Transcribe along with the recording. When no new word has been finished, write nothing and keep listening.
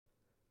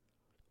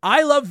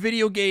I love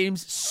video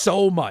games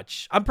so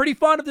much. I'm pretty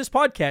fond of this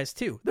podcast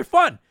too. They're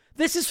fun.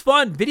 This is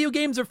fun. Video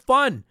games are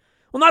fun.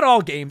 Well, not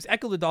all games.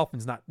 Echo the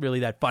Dolphin's not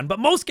really that fun, but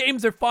most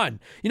games are fun.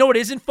 You know what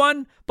isn't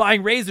fun?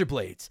 Buying razor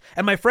blades.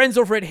 And my friends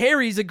over at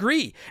Harry's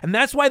agree. And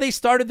that's why they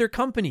started their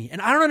company. And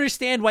I don't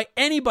understand why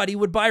anybody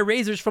would buy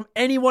razors from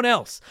anyone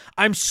else.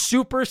 I'm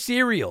super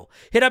serial.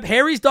 Hit up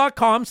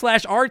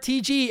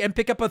harrys.com/RTG and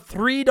pick up a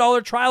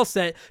 $3 trial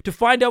set to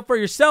find out for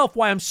yourself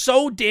why I'm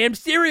so damn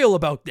serial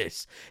about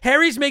this.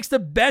 Harry's makes the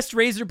best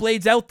razor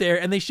blades out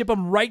there and they ship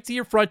them right to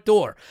your front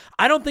door.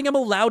 I don't think I'm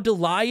allowed to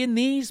lie in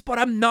these, but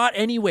I'm not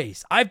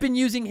anyways. I've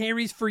been using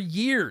Harry's for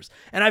years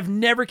and I've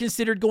never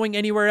considered going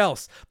anywhere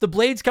else. The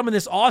blades come in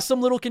this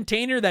awesome little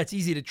container that's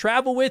easy to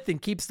travel with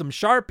and keeps them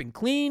sharp and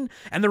clean,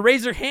 and the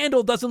razor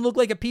handle doesn't look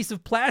like a piece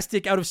of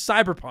plastic out of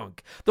Cyberpunk.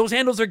 Those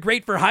handles are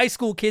great for high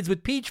school kids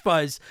with peach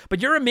fuzz,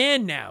 but you're a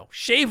man now.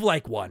 Shave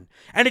like one.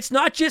 And it's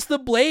not just the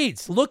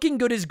blades. Looking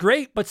good is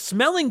great, but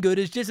smelling good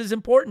is just as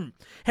important.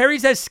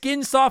 Harry's has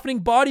skin softening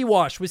body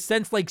wash with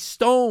scents like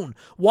stone,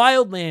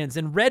 wildlands,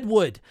 and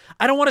redwood.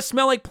 I don't want to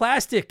smell like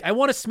plastic. I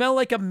want to smell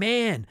like a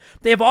man.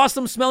 They have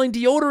awesome smelling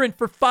deodorant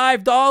for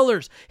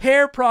 $5,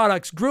 hair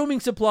products, grooming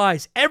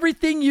supplies,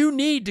 everything you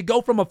need to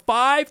go from a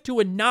 5 to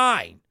a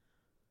 9.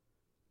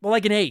 Well,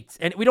 like an 8.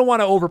 And we don't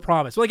want to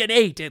overpromise. Well, like an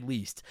 8 at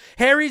least.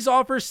 Harry's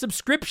offers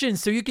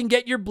subscriptions so you can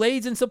get your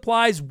blades and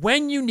supplies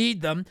when you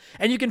need them,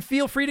 and you can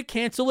feel free to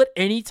cancel at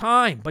any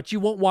time, but you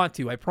won't want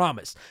to, I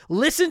promise.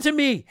 Listen to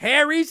me.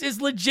 Harry's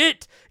is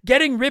legit.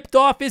 Getting ripped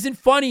off isn't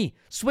funny.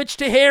 Switch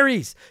to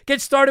Harry's.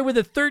 Get started with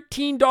a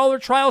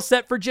 $13 trial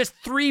set for just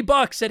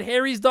 $3 at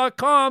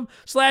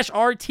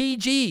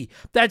harrys.com/RTG.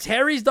 That's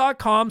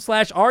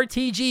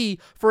harrys.com/RTG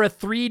for a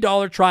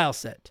 $3 trial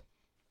set.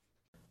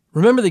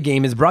 Remember the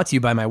Game is brought to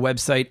you by my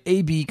website,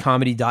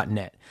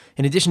 abcomedy.net.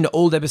 In addition to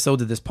old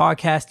episodes of this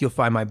podcast, you'll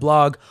find my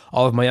blog,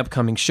 all of my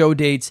upcoming show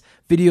dates,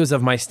 videos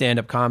of my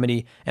stand-up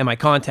comedy, and my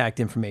contact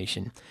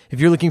information. If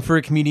you're looking for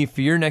a comedian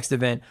for your next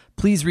event,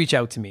 please reach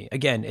out to me.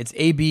 Again, it's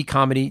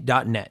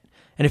abcomedy.net.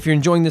 And if you're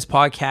enjoying this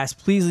podcast,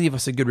 please leave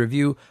us a good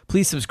review.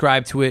 Please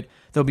subscribe to it.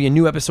 There'll be a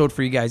new episode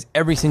for you guys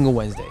every single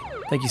Wednesday.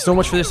 Thank you so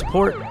much for the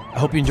support. I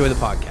hope you enjoy the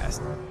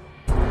podcast.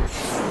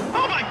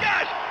 Oh my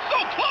gosh! So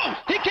close!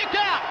 He kicked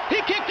out! He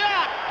kicked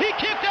out! He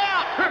kicked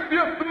out!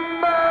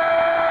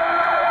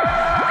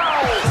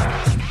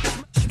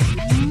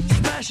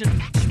 Smash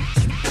him.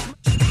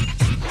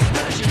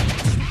 Smash him.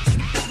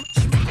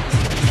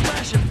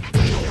 Smash him.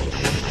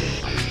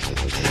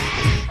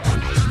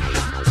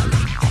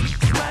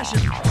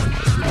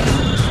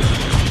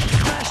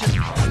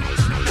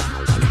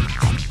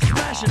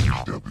 Smash him.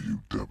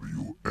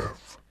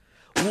 WWF.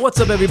 What's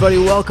up, everybody?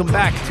 Welcome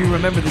back to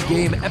Remember the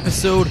Game,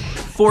 episode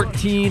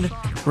 14.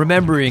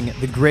 Remembering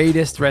the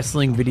greatest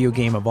wrestling video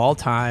game of all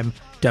time,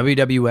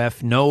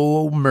 WWF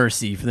No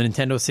Mercy for the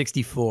Nintendo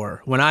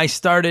 64. When I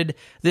started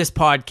this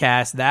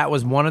podcast, that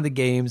was one of the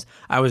games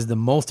I was the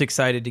most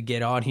excited to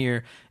get on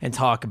here and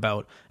talk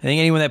about. I think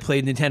anyone that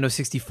played Nintendo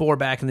 64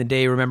 back in the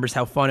day remembers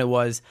how fun it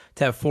was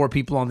to have 4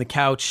 people on the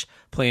couch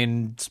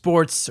playing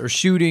sports or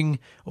shooting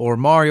or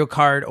Mario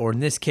Kart, or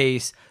in this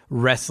case,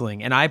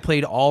 wrestling. And I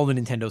played all the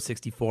Nintendo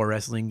 64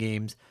 wrestling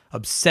games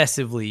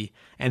obsessively,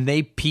 and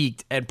they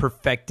peaked and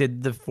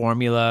perfected the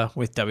formula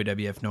with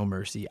WWF No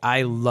Mercy.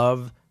 I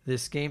love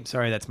this game.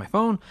 Sorry, that's my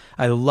phone.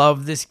 I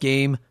love this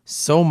game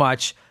so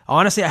much.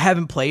 Honestly, I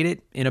haven't played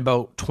it in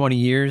about 20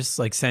 years,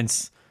 like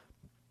since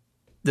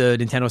the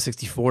Nintendo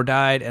 64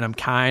 died, and I'm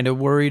kind of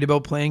worried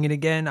about playing it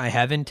again. I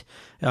haven't.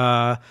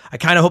 I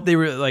kind of hope they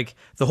were like,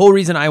 the whole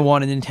reason I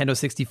want a Nintendo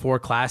 64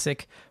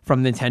 Classic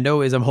from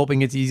Nintendo is I'm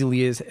hoping it's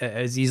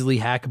as easily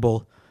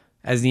hackable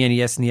as the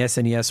NES and the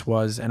SNES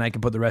was, and I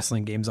can put the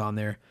wrestling games on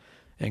there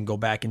and go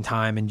back in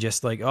time and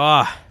just like,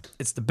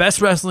 it's the best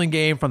wrestling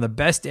game from the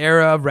best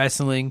era of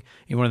wrestling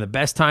in one of the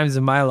best times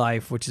of my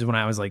life, which is when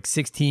I was like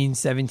 16,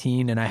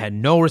 17, and I had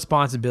no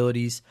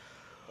responsibilities.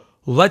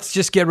 Let's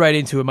just get right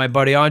into it. My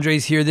buddy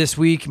Andre's here this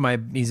week.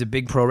 He's a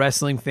big pro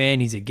wrestling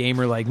fan. He's a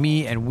gamer like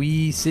me, and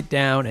we sit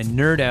down and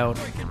nerd out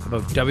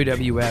about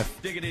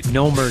WWF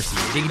No Mercy.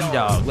 Diggity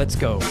dog. Let's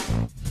go.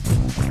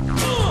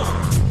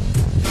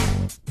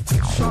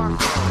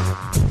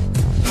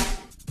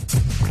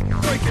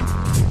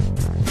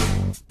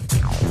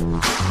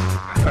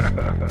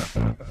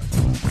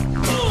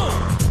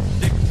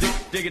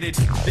 Diggity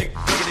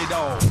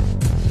dog.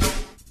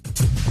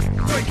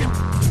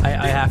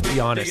 I have to be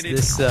honest.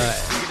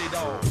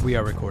 We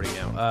are recording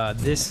now.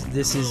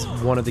 This is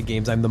one of the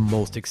games I'm the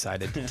most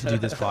excited to do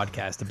this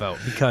podcast about,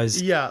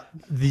 because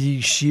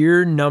the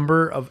sheer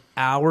number of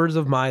hours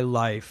of my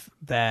life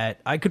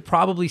that I could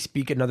probably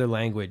speak another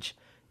language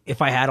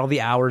if I had all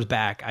the hours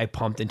back I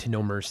pumped into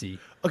No Mercy.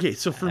 Okay,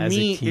 so for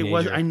me,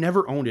 I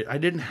never owned it. I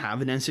didn't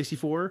have an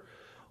N64.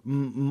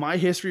 My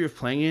history of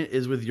playing it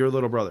is with your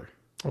little brother.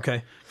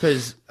 Okay.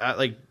 Because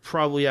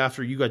probably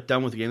after you got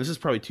done with the game, this is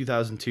probably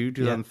 2002,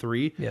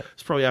 2003. Yeah.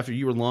 It's probably after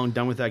you were long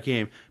done with that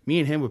game. Me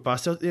and him would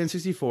bust out the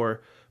N64,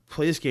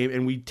 play this game,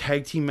 and we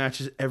tag team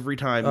matches every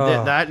time.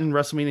 That and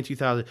WrestleMania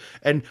 2000.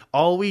 And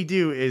all we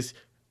do is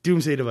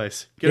Doomsday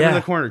device. Get him in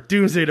the corner.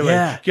 Doomsday device.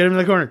 Yeah. Get him in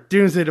the corner.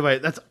 Doomsday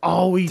device. That's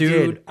all we did.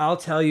 Dude, I'll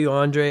tell you,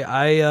 Andre,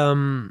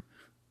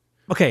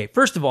 okay,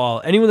 first of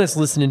all, anyone that's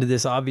listening to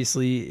this,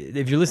 obviously,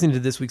 if you're listening to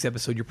this week's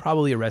episode, you're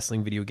probably a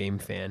wrestling video game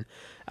fan.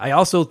 I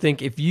also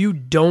think if you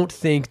don't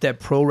think that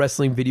pro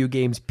wrestling video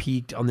games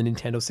peaked on the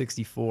Nintendo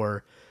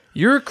 64,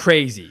 you're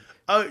crazy.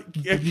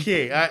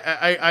 Okay,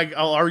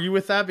 I'll argue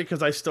with that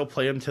because I still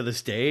play them to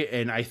this day,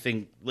 and I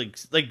think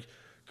they're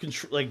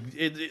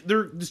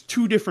just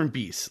two different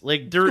beasts.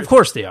 Like they're, of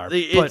course they are.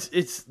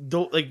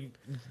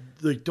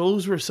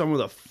 Those were some of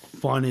the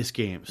funnest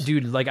games,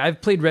 dude. Like I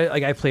played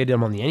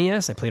them on the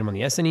NES. I played them on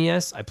the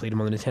SNES. I played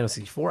them on the Nintendo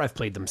 64. I've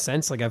played them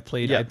since. Like I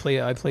play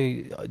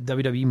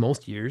WWE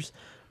most years.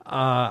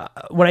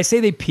 When I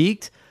say they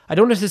peaked, I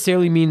don't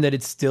necessarily mean that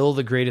it's still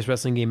the greatest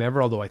wrestling game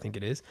ever, although I think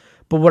it is.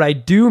 But what I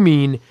do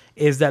mean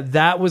is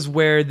that was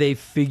where they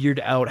figured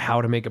out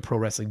how to make a pro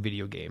wrestling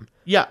video game.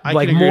 Yeah, I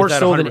like can agree more with that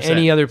so 100%. than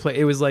any other play.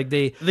 It was like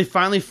they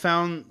finally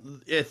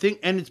found, I think,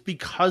 and it's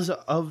because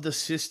of the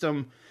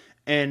system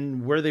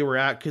and where they were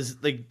at. Because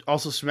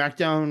also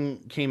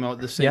SmackDown came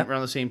out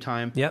around the same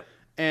time. Yep.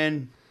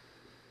 And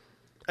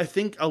I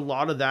think a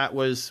lot of that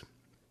was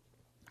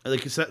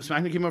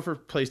SmackDown came out for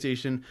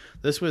PlayStation.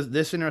 This in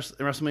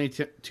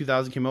WrestleMania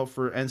 2000 came out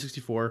for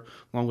N64,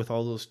 along with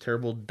all those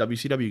terrible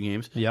WCW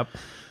games. Yep.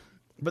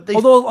 But they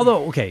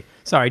although okay,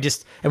 sorry,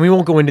 and we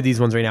won't go into these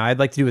ones right now. I'd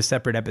like to do a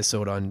separate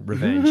episode on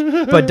Revenge.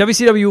 But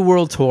WCW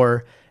World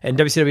Tour and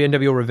WCW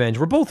NWO Revenge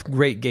were both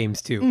great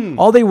games too.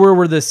 All they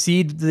were the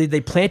seed. They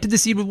planted the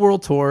seed with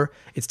World Tour.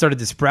 It started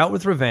to sprout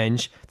with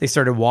Revenge. They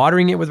started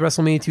watering it with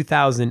WrestleMania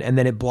 2000, and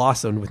then it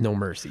blossomed with No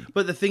Mercy.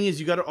 But the thing is,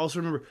 you got to also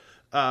remember,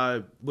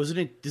 wasn't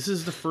it? This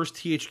is the first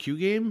THQ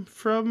game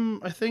from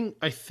I think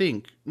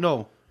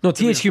no,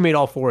 THQ made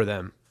all four of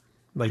them.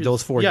 Like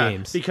those four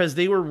games. Because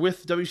they were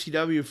with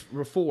WCW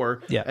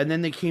before, and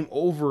then they came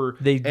over.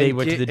 They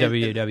went to the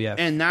WWF.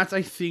 And that's,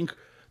 I think,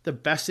 the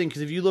best thing,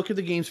 because if you look at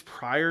the games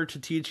prior to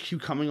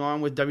THQ coming on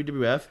with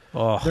WWF,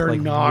 they're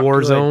like not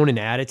Warzone good. And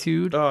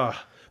Attitude. But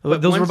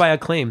those were by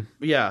Acclaim.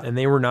 Yeah. And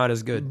they were not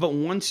as good. But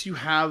once you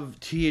have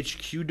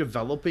THQ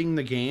developing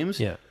the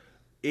games,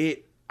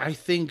 I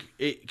think,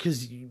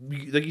 because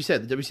like you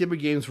said, the WCW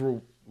games were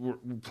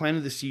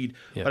planted the seed,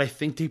 but I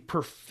think they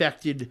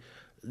perfected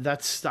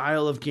that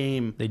style of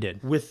game. They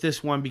did with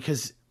this one,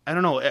 because I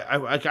don't know,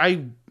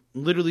 I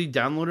literally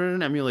downloaded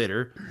an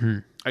emulator. Mm-hmm.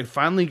 I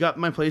finally got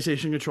my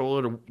PlayStation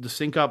controller to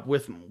sync up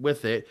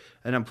with it,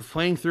 and I'm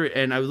playing through it,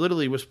 and I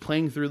literally was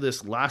playing through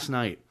this last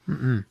night.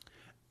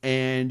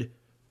 And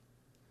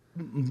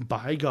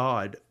by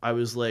God, I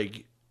was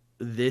like,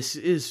 this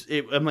is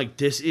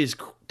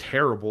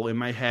terrible in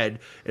my head.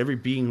 Every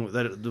being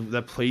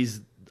that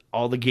plays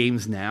all the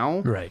games now,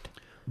 right?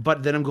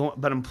 But then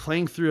I'm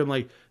playing through. I'm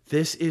like,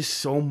 this is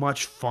so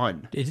much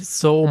fun. It is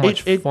so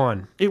much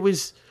fun.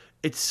 It's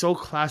so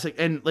classic.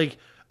 And like,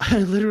 I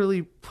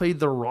literally played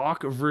The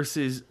Rock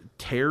versus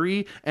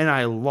Terry, and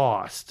I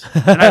lost.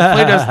 And I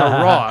played as The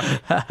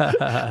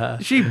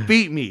Rock. She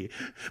beat me.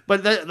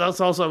 But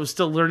that's also, I was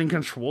still learning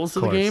controls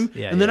to the game.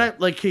 Yeah, and then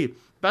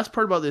best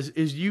part about this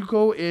is you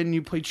go in,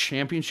 you play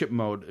championship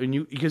mode,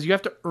 and because you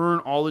have to earn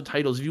all the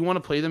titles. If you want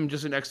to play them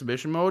just in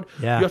exhibition mode,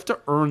 you have to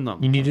earn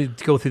them. You need to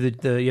go through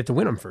you have to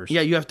win them first.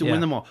 Yeah, you have to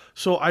win them all.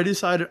 So I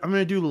decided I'm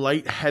going to do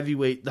light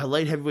heavyweight. The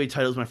light heavyweight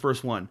title is my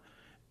first one.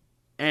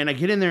 And I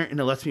get in there, and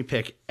it lets me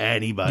pick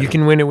anybody. You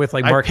can win it with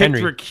Mark Henry.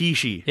 I picked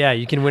Rikishi. Yeah,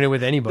 you can win it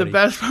with anybody. The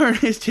best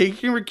part is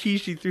taking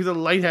Rikishi through the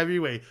light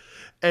heavyweight.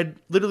 And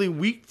literally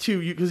week 2,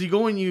 because you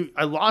go and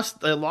I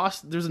lost.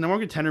 There's a number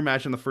one contender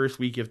match in the first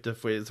week. It's a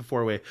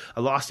 4-way. I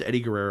lost to Eddie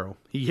Guerrero.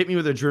 He hit me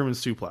with a German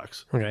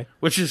suplex. Okay.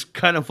 Which is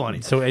kind of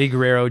funny. So Eddie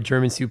Guerrero,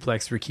 German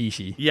suplex,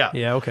 Rikishi. Yeah.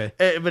 Yeah, okay.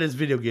 But it's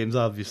video games,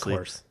 obviously. Of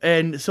course.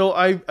 And so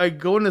I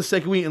go in the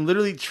second week, and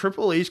literally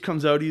Triple H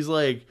comes out. He's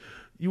like,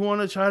 you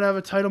want to try to have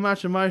a title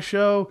match in my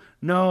show?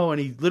 No.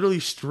 And he literally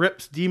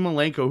strips Dean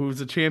Malenko, who's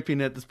the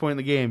champion at this point in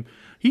the game.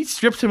 He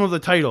strips him of the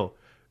title.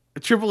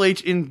 Triple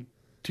H in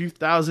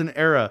 2000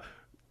 era,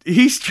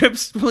 he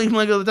strips William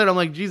Malenko of the title. I'm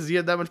like, Jesus, he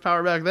had that much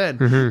power back then.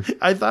 Mm-hmm.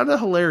 I thought it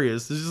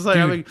hilarious. It's just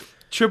like,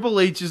 Triple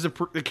H is the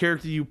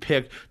character you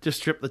pick to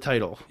strip the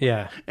title.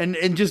 Yeah. And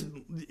just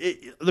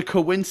the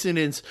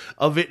coincidence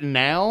of it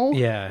now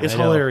is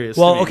hilarious.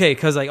 Well,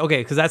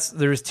 because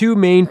there's two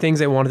main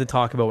things I wanted to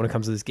talk about when it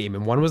comes to this game.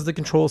 And one was the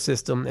control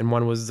system, and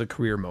one was the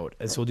career mode.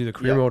 And so we'll do the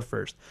career mode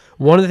first.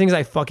 One of the things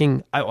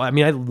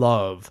I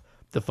love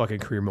the fucking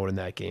career mode in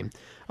that game.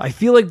 I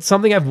feel like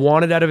something I've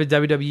wanted out of a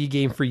WWE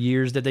game for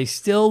years that they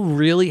still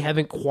really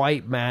haven't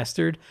quite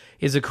mastered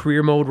is a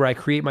career mode where I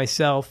create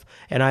myself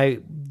and I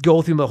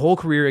go through my whole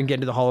career and get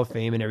into the Hall of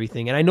Fame and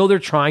everything. And I know they're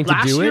trying to do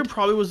it. Last year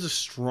probably was the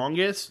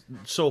strongest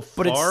so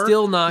far. But it's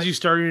still not. Because you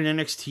started in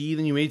NXT,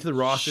 then you made it to the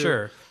roster.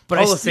 Sure. But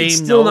Hall of Fame,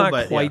 still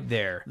not quite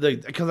there.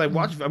 Because I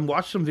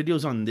watched some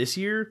videos on this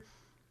year,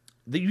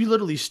 you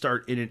literally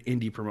start in an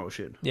indie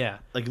promotion. Yeah.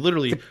 Like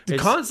literally. The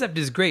concept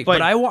is great, but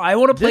but I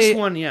want to play this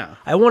one, yeah.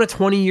 I want a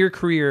 20-year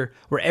career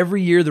where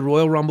every year the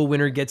Royal Rumble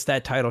winner gets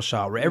that title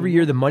shot, where every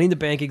year the Money in the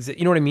Bank exists.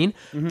 You know what I mean?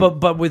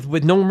 But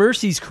with No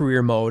Mercy's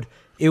career mode,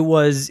 it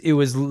was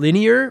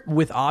linear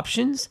with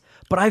options.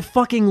 But I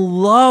fucking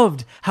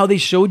loved how they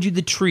showed you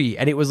the tree,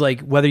 and it was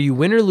like whether you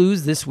win or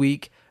lose this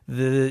week,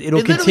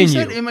 it'll continue.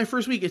 Said in my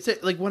first week, it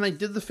said like when I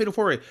did the Fatal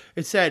 4-Way,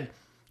 it said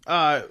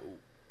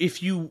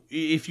if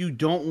you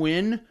don't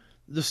win,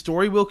 the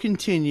story will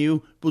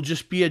continue, will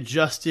just be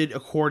adjusted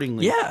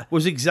accordingly. Yeah.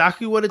 Was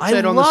exactly what it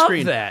said on the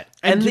screen. I love that.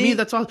 And to me,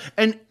 that's all.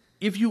 And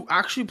if you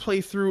actually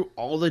play through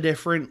all the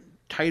different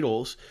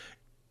titles,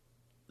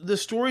 the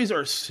stories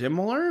are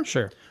similar.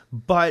 Sure.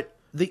 But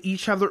they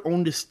each have their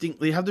own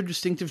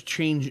distinctive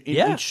change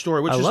in each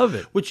story. I love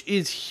it. Which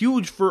is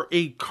huge for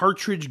a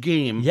cartridge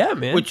game. Yeah,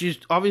 man. Which is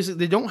obviously,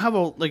 they're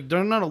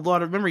not a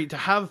lot of memory to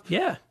have.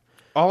 Yeah.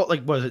 All,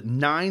 like, was it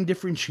 9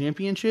 different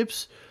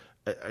championships?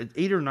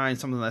 8 or 9,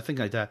 something, I think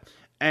like that.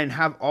 And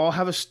have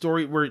a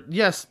story where,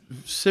 yes,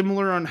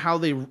 similar on how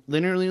they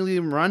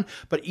linearly run,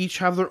 but each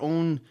have their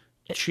own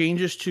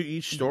changes to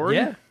each story.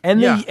 Yeah.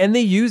 And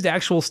they used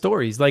actual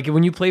stories. Like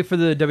when you play for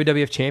the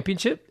WWF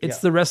Championship, it's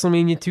the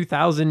WrestleMania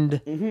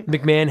 2000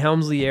 McMahon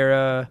Helmsley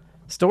era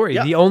story.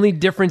 Yeah. The only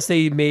difference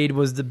they made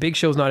was the Big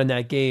Show's not in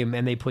that game,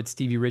 and they put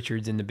Stevie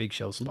Richards in the Big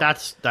Show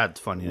spot. That's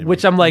funny to me.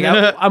 Which I'm like,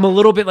 I'm a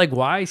little bit like,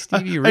 why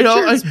Stevie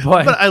Richards?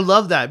 But I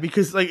love that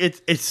because like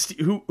it's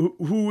who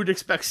would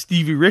expect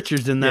Stevie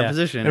Richards in that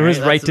position? It was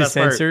right? right to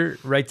censor,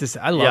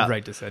 I love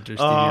right to censor.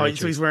 Stevie Richards.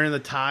 So he's wearing the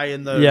tie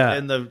and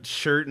the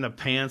shirt and the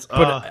pants.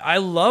 But I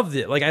loved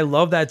it. Like I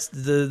love that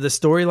the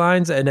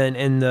storylines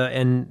and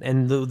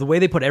the way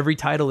they put every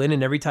title in,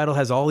 and every title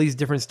has all these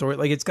different stories.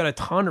 Like it's got a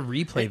ton of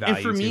replay value.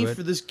 And for me,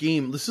 for this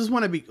game, this is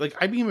when I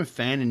became a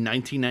fan in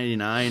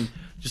 1999,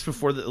 just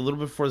before a little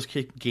bit before this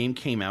game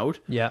came out.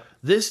 Yeah,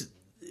 this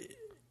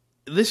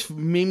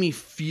made me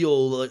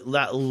feel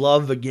that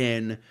love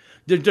again.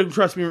 Don't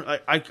trust me.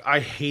 I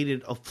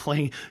hated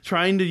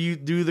trying to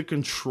do the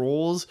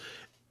controls.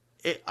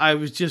 I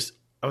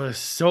was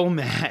so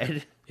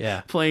mad.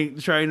 Yeah, trying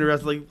to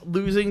wrestle,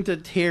 losing to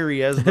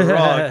Terry as The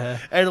Rock,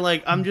 and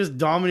I'm just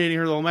dominating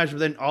her the whole match. But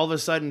then all of a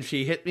sudden,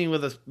 she hit me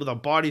with a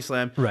body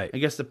slam. Right, I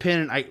guess the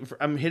pin, and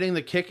I'm hitting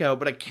the kick out,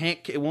 but I can't.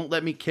 It won't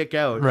let me kick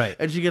out. Right,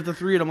 and she gets the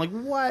 3, and I'm like,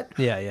 what?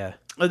 Yeah.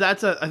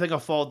 That's I think a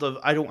fault of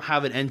I don't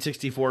have an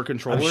N64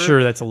 controller. I'm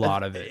sure that's a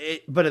lot of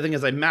it. But the thing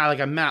is, I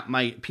map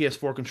my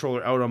PS4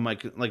 controller out on my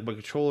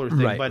controller thing.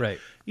 Right, but right.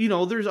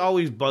 There's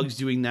always bugs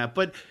doing that.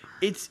 But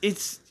it's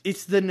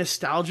the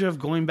nostalgia of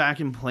going back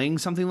and playing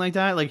something like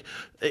that. Like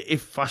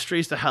it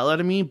frustrates the hell out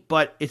of me.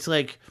 But it's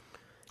like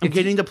I'm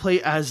getting to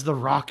play as The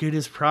Rock in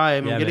his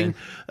prime. Yeah, I'm getting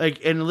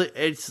and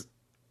it's.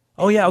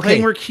 Oh yeah, okay.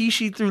 Playing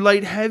Rikishi through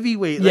light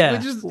heavyweight. Yeah,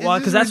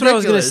 because that's what I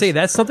was going to say.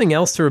 That's something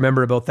else to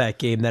remember about that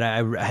game that I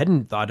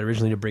hadn't thought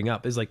originally to bring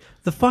up. Is like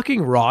the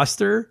fucking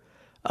roster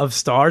of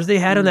stars they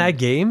had in that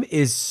game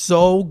is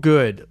so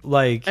good.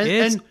 Like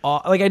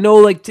I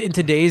know in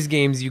today's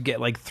games you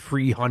get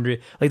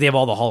 300. Like they have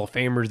all the Hall of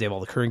Famers, they have all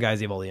the current guys,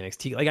 they have all the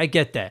NXT. Like I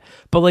get that,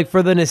 but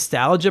for the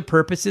nostalgia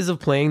purposes of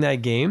playing that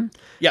game,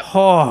 yeah.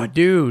 Oh,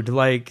 dude,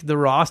 the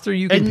roster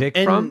you can pick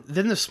from.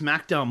 Then the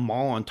SmackDown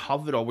Mall on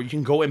top of it all, where you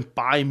can go and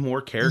buy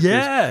more characters.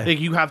 Yeah,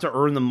 you have to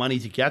earn the money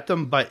to get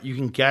them, but you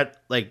can get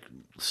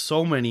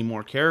so many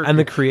more characters. And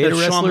the creator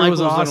wrestler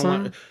was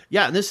awesome.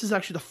 Yeah, and this is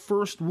actually the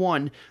first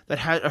one that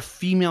had a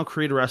female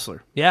creator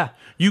wrestler. Yeah.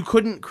 You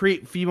couldn't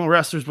create female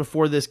wrestlers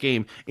before this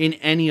game in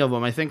any of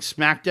them. I think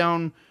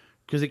SmackDown,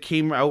 because it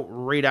came out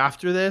right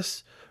after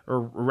this,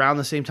 or around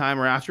the same time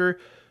or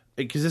after,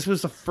 because this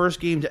was the first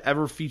game to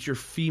ever feature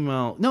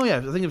female. No, yeah,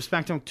 I think it was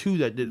SmackDown 2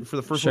 that did for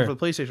the first one for the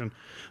PlayStation.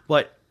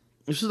 But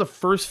this is the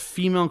first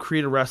female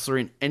creator wrestler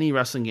in any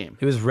wrestling game.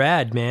 It was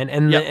rad, man.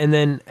 And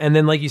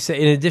then like you said,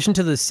 in addition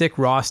to the sick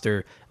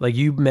roster, like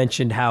you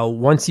mentioned how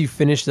once you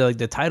finish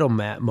the title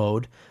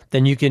mode,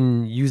 then you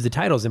can use the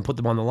titles and put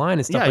them on the line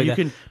and stuff like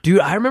that. Dude,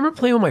 I remember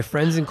playing with my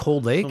friends in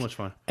Cold Lake. So much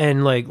fun.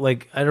 And like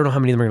I don't know how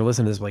many of them are going to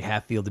listen to this, but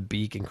Hatfield and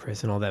Beak and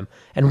Chris and all them.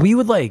 And we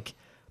would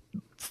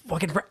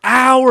fucking for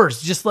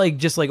hours, just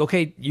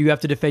okay, you have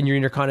to defend your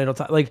Intercontinental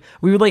title.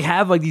 We would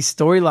have these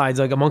storylines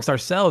amongst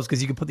ourselves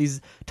because you could put these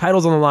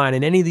titles on the line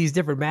in any of these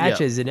different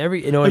matches and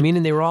every, what I mean,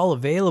 and they were all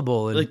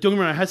available. And don't get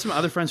me wrong, I had some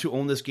other friends who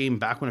owned this game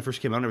back when it first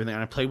came out and everything,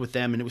 and I played with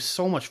them, and it was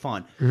so much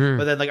fun. Mm-hmm.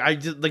 But then I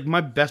just my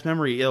best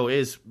memory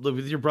is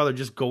with your brother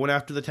just going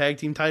after the tag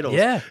team titles.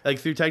 Yeah,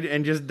 through tag,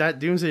 and just that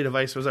Doomsday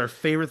device was our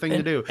favorite thing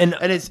to do. And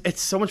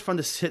it's so much fun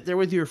to sit there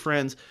with your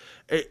friends.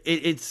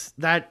 It's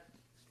that.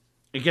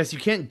 I guess you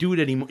can't do it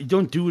anymore. You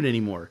don't do it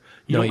anymore.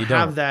 You don't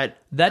have that.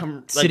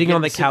 Sitting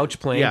on the couch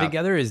playing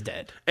together is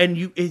dead.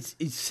 And it's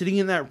sitting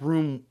in that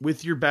room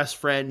with your best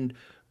friend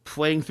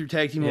playing through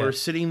tag team, or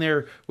sitting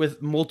there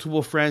with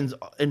multiple friends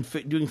and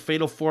doing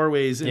fatal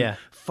 4-ways and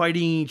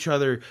fighting each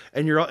other.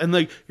 And you're on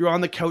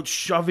the couch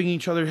shoving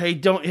each other. Hey,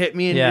 don't hit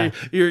me! And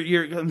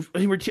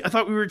I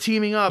thought we were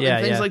teaming up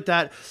and things like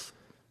that.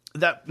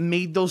 that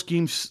made those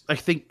games, I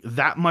think,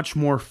 that much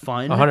more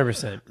fun.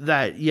 100%.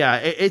 That, yeah,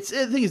 the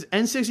thing is,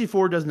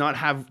 N64 does not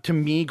have, to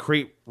me,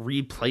 great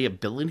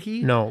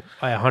replayability. No,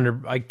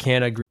 I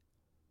can't agree.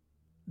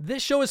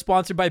 This show is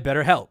sponsored by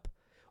BetterHelp.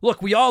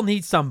 Look, we all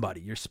need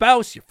somebody. Your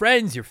spouse, your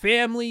friends, your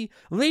family.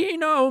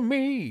 Lean on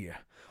me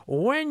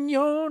when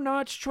you're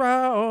not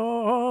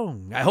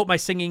strong. I hope my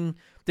singing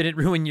didn't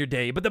ruin your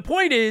day. But the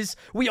point is,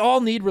 we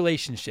all need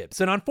relationships.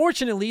 And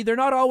unfortunately, they're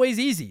not always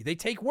easy. They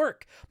take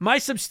work. My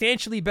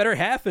substantially better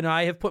half and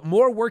I have put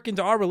more work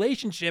into our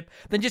relationship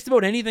than just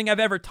about anything I've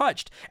ever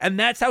touched. And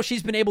that's how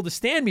she's been able to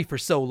stand me for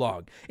so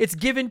long. It's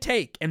give and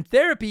take. And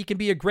therapy can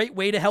be a great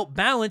way to help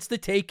balance the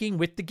taking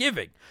with the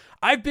giving.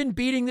 I've been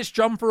beating this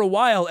drum for a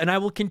while, and I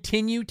will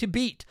continue to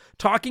beat.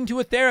 Talking to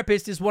a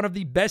therapist is one of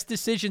the best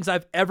decisions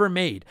I've ever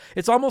made.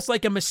 It's almost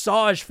like a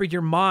massage for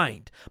your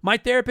mind. My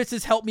therapist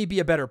has helped me be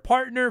a better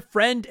partner,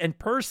 friend, and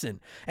person.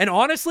 And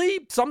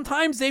honestly,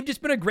 sometimes they've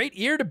just been a great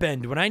ear to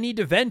bend when I need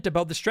to vent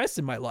about the stress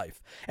in my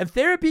life. And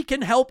therapy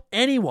can help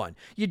anyone.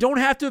 You don't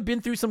have to have been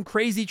through some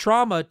crazy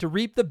trauma to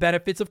reap the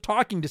benefits of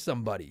talking to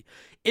somebody.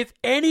 If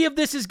any of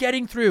this is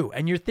getting through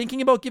and you're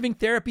thinking about giving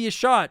therapy a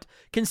shot,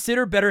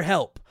 consider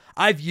BetterHelp.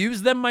 I've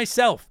used them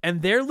myself,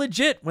 and they're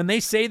legit when they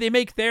say they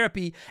make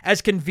therapy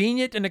as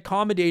convenient and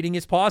accommodating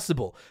as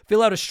possible.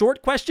 Fill out a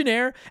short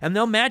questionnaire, and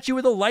they'll match you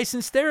with a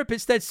licensed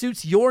therapist that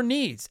suits your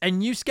needs,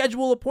 and you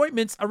schedule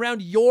appointments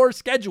around your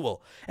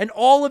schedule. And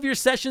all of your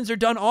sessions are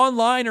done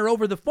online or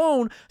over the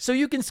phone, so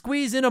you can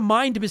squeeze in a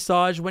mind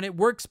massage when it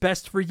works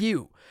best for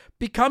you.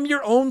 Become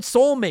your own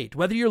soulmate,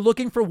 whether you're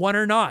looking for one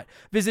or not.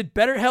 Visit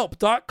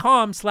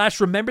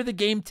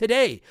BetterHelp.com/rememberthegame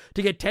today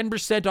to get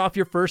 10% off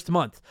your first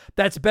month.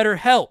 That's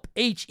BetterHelp,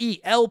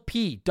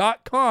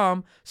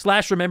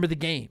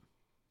 HELP.com/rememberthegame.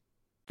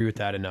 Agree with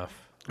that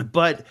enough.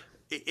 But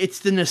it's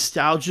the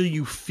nostalgia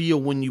you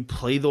feel when you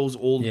play those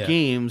old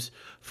games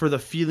for the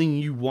feeling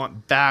you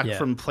want back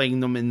from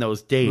playing them in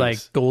those days. Like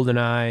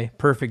GoldenEye,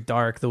 Perfect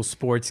Dark, those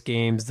sports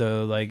games,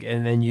 and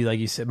then you, like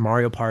you said,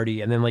 Mario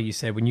Party, and then like you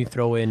said, when you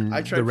throw in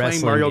I tried the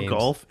wrestling playing Mario games,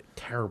 Golf.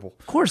 Terrible.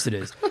 Of course it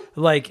is.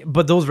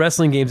 But those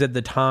wrestling games at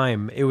the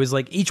time, it was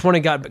like each one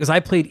because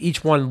I played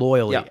each one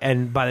loyally,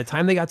 and by the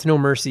time they got to No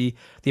Mercy,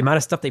 the amount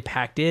of stuff they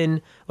packed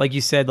in, like you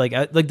said, like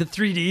the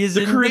 3D is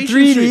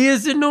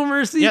in No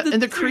Mercy. Yeah,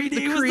 and the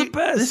 3D was the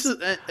best. This is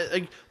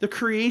like the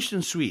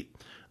creation suite.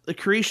 The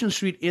creation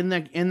suite in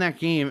that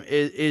game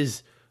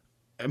is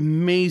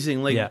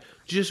amazing. Like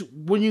just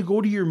when you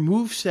go to your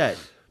move set,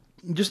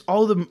 just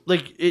all the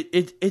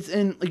it's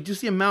in like just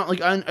the amount.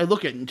 Like I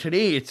look at it, and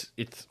today, it's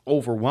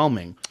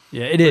overwhelming.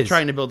 Yeah, it is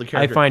trying to build the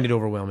character. I find it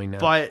overwhelming now,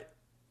 but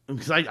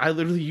because I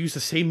literally use the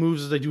same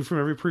moves as I do from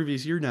every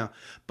previous year now.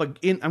 But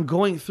I'm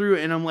going through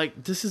it and I'm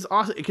like, this is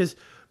awesome because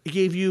it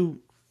gave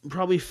you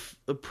probably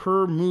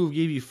per move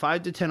gave you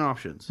 5 to 10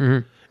 options.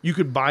 Mm-hmm. You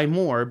could buy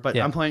more, but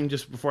I'm playing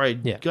just before I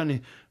got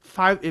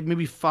in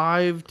maybe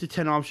 5 to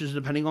 10 options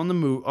depending on the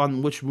move,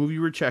 on which move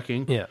you were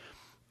checking. Yeah,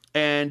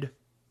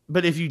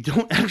 but if you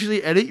don't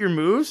actually edit your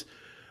moves,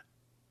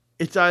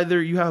 it's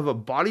either you have a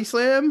body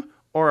slam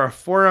or a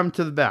forearm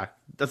to the back.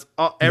 That's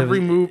every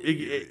move.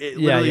 It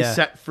literally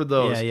set for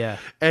those. Yeah.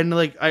 And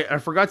like I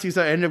forgot to,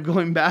 so I ended up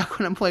going back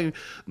when I'm playing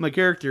my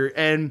character.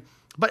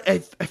 But I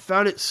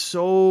found it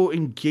so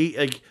engaged.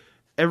 Like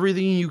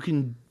everything you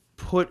can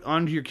put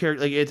onto your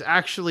character, like it's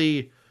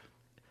actually.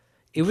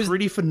 It was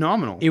pretty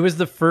phenomenal. It was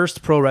the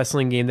first pro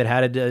wrestling game that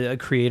had a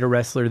create a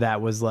wrestler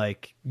that was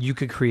like, you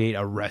could create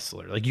a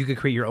wrestler. Like you could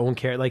create your own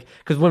character. Like,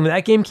 because when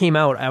that game came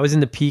out, I was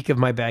in the peak of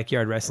my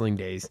backyard wrestling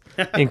days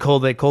in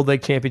Cold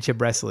Lake Championship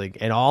Wrestling.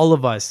 And all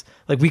of us,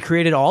 we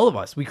created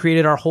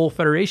our whole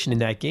federation in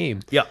that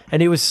game. Yeah.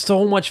 And it was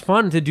so much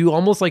fun to do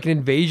almost like an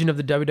invasion of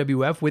the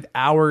WWF with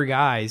our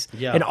guys.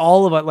 Yeah. And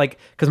all of us,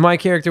 because my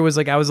character was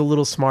I was a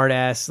little smart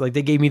ass. Like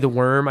they gave me the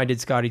worm. I did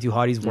Scotty Too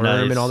Hotty's worm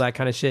and all that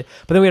kind of shit.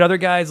 But then we had other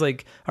guys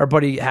our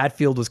buddy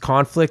Hatfield was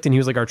Conflict, and he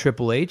was our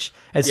Triple H,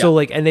 and so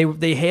and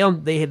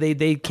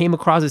they came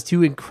across as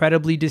two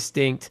incredibly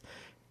distinct.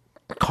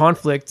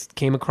 Conflict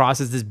came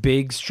across as this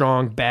big,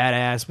 strong,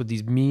 badass with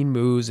these mean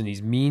moves and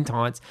these mean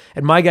taunts,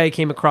 and my guy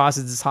came across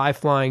as this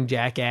high-flying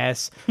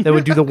jackass that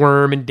would do the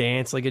worm and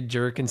dance like a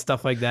jerk and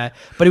stuff like that.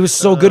 But it was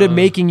so good at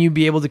making you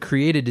be able to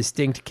create a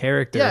distinct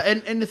character. Yeah,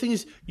 and the thing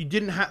is, you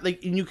didn't have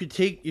and you could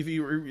take, if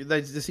you were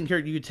that distinct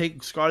character, you could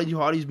take Scotty Too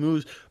Hotty's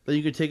moves, but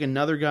you could take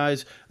another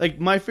guy's. Like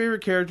my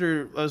favorite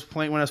character when I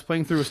was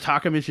playing through was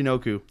Taka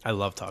Michinoku. I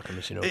love Taka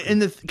Michinoku,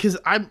 and because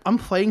I'm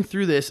playing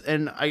through this,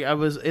 and I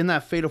was in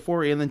that Fatal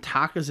 4-way, and then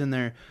Taka's in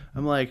there.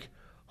 I'm like,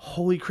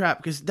 holy crap,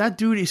 because that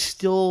dude is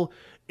still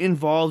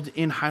involved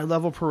in high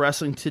level pro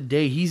wrestling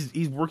today.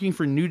 He's working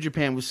for New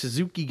Japan with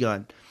Suzuki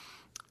Gun,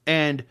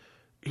 and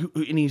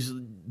he's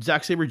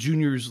Zack Sabre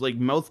Jr.'s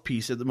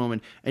mouthpiece at the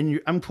moment.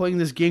 And I'm playing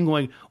this game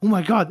going, oh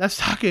my god, that's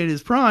Taka in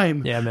his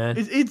prime. Yeah, man.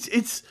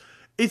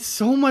 It's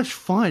so much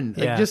fun.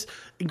 Just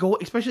go,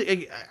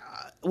 especially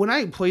when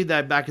I played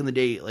that back in the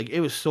day. It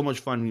was so much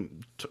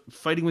fun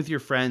fighting with your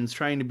friends,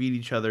 trying to beat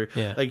each other.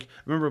 Yeah. I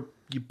remember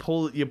you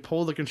pull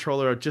the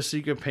controller out just so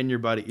you can pin your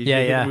buddy. You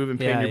Yeah, can move and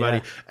pin your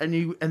buddy,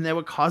 yeah. and that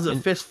would cause a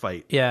fist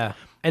fight. Yeah,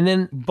 and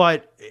then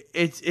But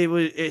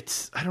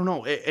it's I don't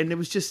know, and it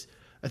was just,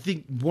 I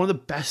think, one of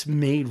the best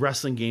made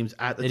wrestling games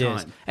at the time.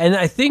 is. And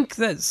I think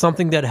that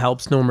something that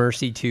helps No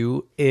Mercy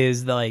too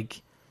is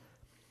like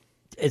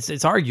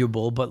it's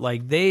arguable, but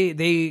like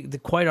they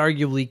quite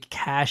arguably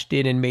cashed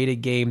in and made a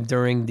game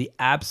during the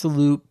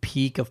absolute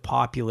peak of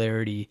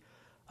popularity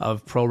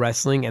of pro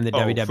wrestling and the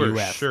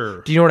WWF. For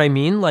sure. Do you know what I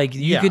mean? Like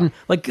you Yeah. can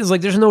like, cause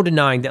like there's no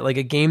denying that like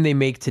a game they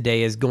make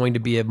today is going to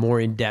be a more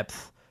in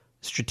depth,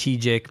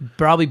 strategic,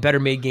 probably better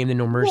made game than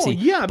No Mercy.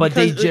 Well, yeah, but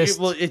they because just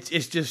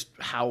it's just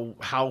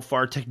how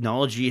far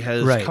technology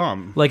has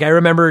come. Like I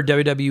remember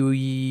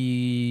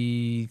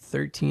WWE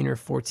 13 or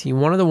 14,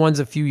 one of the ones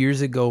a few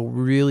years ago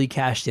really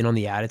cashed in on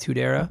the Attitude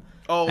Era.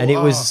 Oh, and it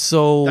was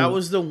so. That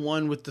was the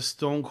one with the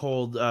Stone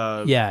Cold.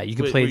 Yeah, you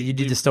could play. You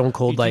did the Stone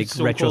Cold like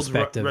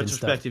retrospective and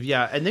stuff. Retrospective,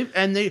 yeah,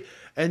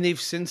 and they've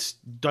since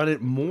done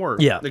it more.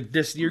 Yeah, like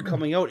this year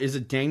coming out is a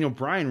Daniel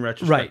Bryan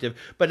retrospective,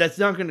 but that's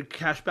not going to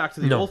cash back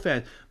to the old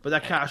fans, but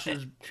that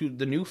cashes to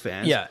the new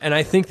fans. Yeah, and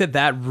I think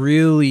that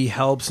really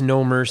helps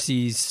No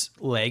Mercy's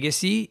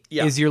legacy.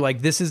 Yeah. Is you're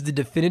like, this is the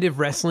definitive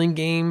wrestling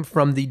game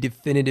from the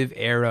definitive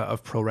era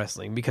of pro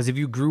wrestling. Because if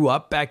you grew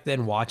up back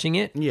then watching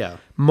it, yeah,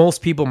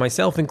 most people,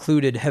 myself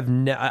included, have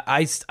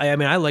I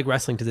mean, I like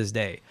wrestling to this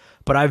day,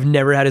 but I've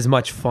never had as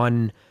much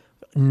fun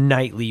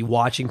nightly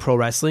watching pro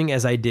wrestling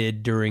as I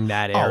did during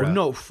that era. Oh,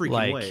 no freaking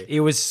like, way. It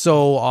was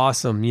so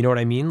awesome. You know what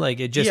I mean? Like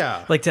it just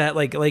Yeah. like that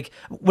like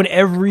when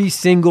every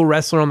single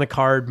wrestler on the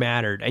card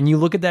mattered. And you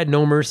look at that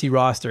No Mercy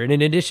roster, and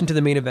in addition to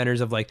the main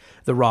eventers of like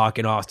The Rock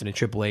and Austin and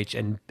Triple H,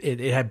 and it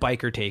had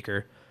Biker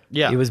Taker.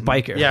 Yeah. It was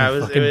Biker. Yeah, it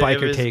was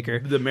Biker it was Taker.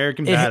 the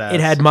American Badass.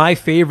 It had my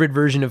favorite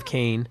version of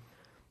Kane,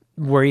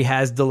 where he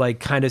has the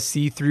like kind of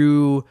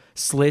see-through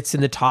slits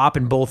in the top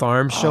and both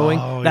arms showing.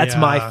 Oh, That's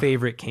yeah. my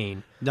favorite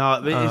Kane.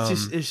 No, but it's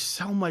just there's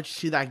so much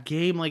to that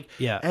game. Like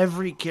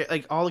every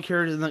like all the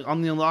characters like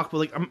on the unlockable.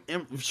 Like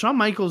Shawn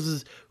Michaels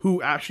is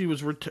who actually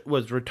was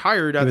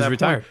retired at that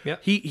point. Yeah,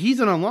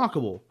 he's an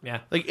unlockable. Yeah,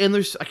 like and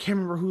there's I can't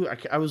remember who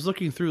I was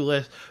looking through the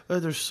list.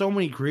 But there's so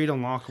many great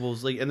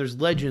unlockables. Like and there's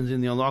legends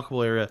in the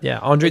unlockable area. Yeah,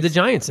 Andre the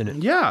Giant's in it.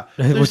 Yeah,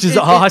 which is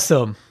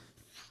awesome.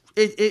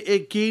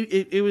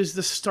 It was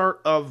the start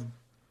of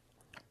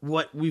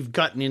what we've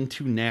gotten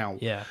into now.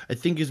 Yeah, I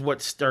think is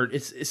what start.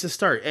 It's a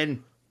start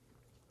and.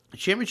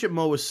 Championship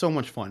mode was so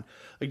much fun,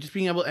 like just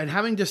being able and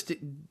having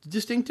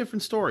distinct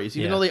different stories,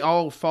 even though they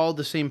all followed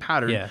the same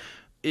pattern. Yeah,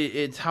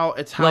 it's how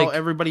like,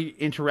 everybody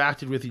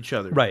interacted with each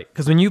other. Right,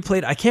 because when you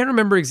played, I can't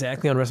remember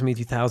exactly on WrestleMania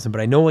 2000, but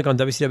I know like on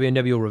WCW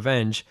NWO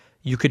Revenge,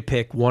 you could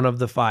pick one of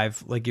the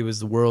 5. Like it was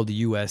the World, the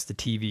US, the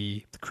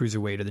TV, the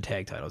Cruiserweight, or the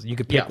tag titles. You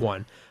could pick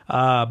one.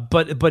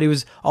 But it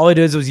was all it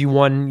is was you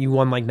won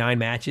like 9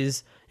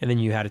 matches. And then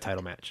you had a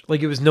title match.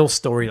 Like, it was no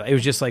story. It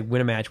was just like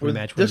win a match, win a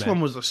match, win a match. This one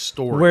was a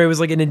story. Where it was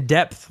like an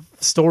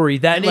in-depth story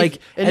that and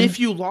if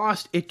you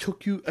lost, it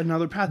took you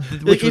another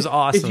path. Which was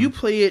awesome. If you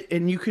play it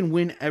and you can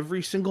win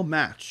every single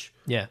match,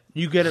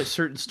 you get a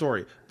certain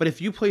story. But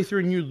if you play through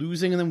and you're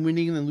losing and then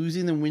winning and then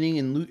losing and then winning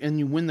and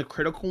you win the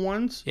critical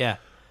ones, it's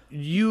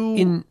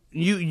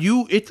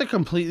a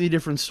completely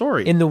different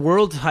story. In the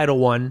world title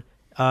one,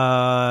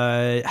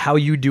 how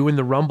you do in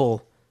the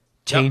Rumble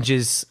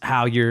changes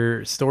how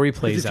your story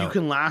plays out. You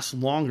can last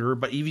longer,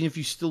 but even if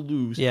you still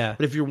lose, but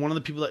if you're one of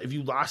the people that if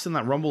you last in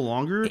that Rumble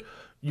longer,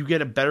 you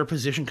get a better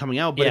position coming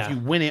out. But if you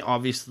win it,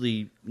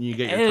 obviously you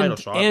get your title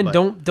shot. And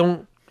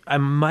don't I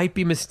might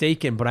be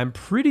mistaken, but I'm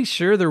pretty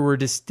sure there were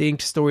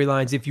distinct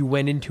storylines if you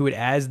went into it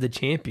as the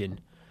champion.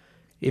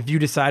 If you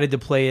decided to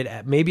play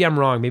it, maybe I'm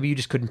wrong. Maybe you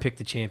just couldn't pick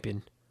the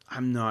champion.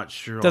 I'm not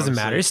sure. Doesn't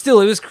matter.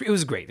 It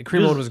was great. The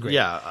cream mode was great.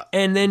 Yeah.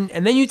 And then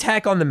you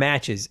tack on the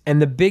matches,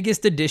 and the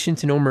biggest addition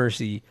to No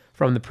Mercy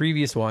from the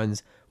previous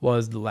ones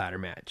was the ladder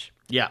match.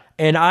 Yeah.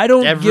 And I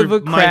don't give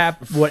a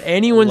crap what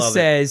anyone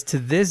says to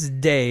this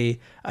day.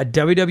 A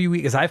WWE,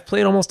 because I've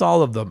played almost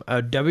all of them,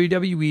 a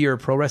WWE or a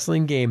pro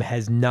wrestling game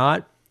has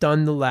not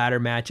done the ladder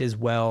match as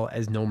well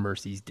as No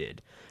Mercy's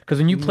did. Because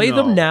when you play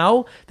them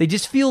now, they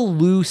just feel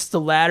loose. The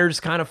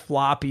ladder's kind of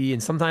floppy,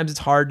 and sometimes it's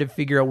hard to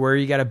figure out where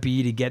you got to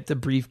be to get the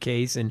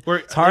briefcase, and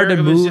it's hard to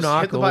move, just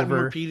knock hit the over.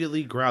 button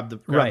repeatedly, grab the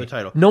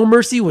title. No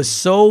Mercy was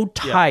so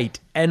tight,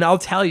 and I'll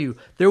tell you,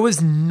 there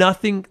was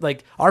nothing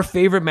like our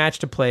favorite match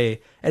to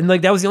play, and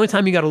like that was the only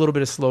time you got a little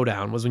bit of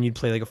slowdown was when you'd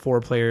play like a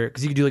 4-player,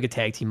 because you could do like a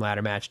tag team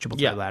ladder match, triple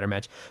threat ladder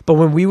match. But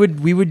when we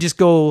would just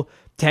go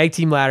tag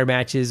team ladder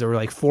matches or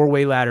like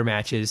 4-way ladder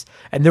matches,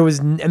 and there was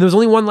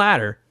only one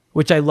ladder.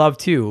 Which I love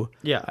too.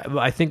 Yeah.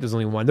 I think there's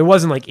only one. There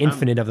wasn't like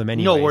infinite of them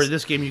anyways. No, where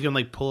this game you can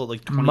like pull it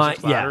like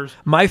 26 ladders.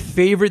 My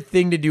favorite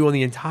thing to do on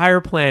the entire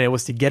planet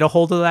was to get a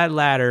hold of that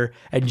ladder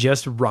and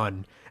just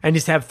run. And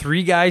just have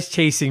 3 guys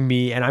chasing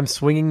me and I'm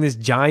swinging this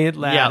giant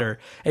ladder.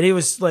 And it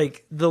was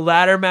like the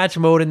ladder match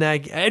mode in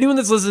that anyone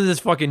that's listening to this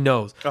fucking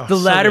knows. The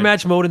ladder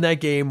match mode in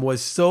that game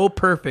was so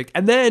perfect.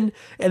 And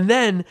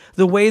then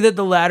the way that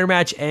the ladder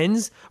match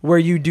ends, where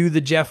you do the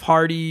Jeff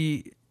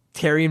Hardy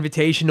Terry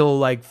Invitational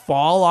like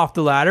fall off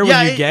the ladder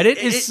when you get it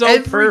is so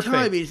every perfect.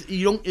 Time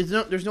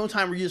there's no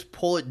time where you just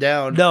pull it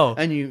down. No.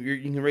 And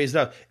you can raise it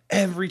up.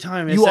 Every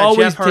time You that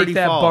always Jeff Hardy take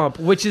that fall. bump,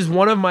 which is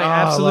one of my I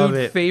love absolute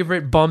it.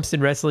 favorite bumps in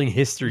wrestling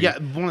history. Yeah,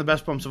 one of the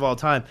best bumps of all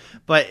time.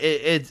 But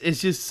it's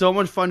just so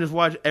much fun to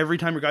watch every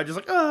time your guy just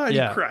like, and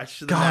you crash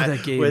to the God, mat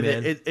that game, with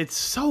man. It's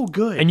so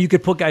good. And you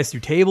could put guys through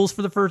tables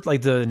for the first,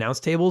 like the announce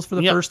tables for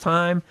the Yep. first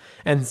time,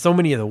 and so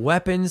many of the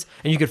weapons,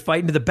 and you could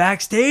fight into the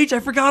backstage. I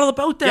forgot all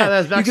about that. Yeah,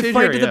 that's you backstage could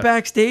fight area, to the yeah.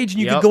 backstage, and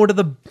you Yep. could go into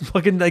the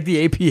fucking like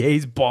the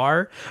APA's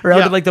bar or out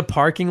Yeah. to like the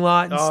parking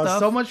lot and Oh, stuff.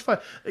 so much fun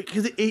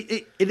because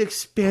it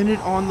expanded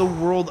on the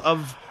world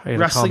of I gotta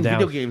wrestling calm down.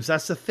 video games.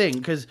 That's the thing.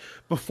 Because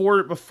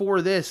before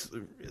this,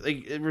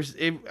 like I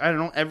don't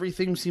know,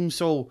 everything seems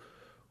so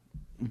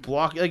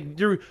block.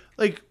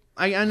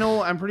 I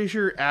know. I'm pretty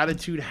sure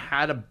Attitude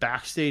had a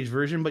backstage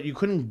version, but you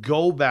couldn't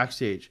go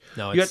backstage.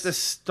 No, you had to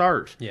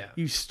start. Yeah.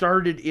 You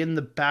started in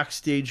the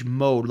backstage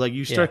mode. Like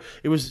you start. Yeah.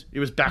 It was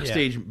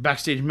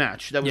backstage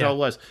match. That was Yeah. all it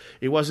was.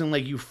 It wasn't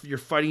like you're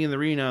fighting in the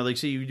arena. Like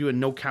say you do a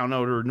no count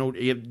out or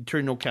you have to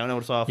turn no count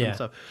outs off Yeah. and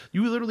stuff.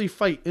 You literally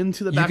fight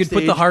into the You backstage. could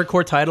put the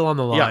hardcore title on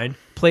the line,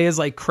 play as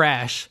like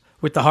Crash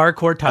with the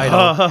hardcore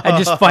title,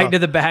 and just fight to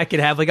the back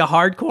and have like a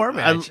hardcore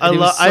match. It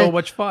was so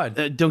much fun.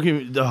 Don't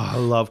get me. I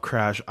love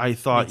Crash. I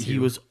thought he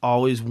was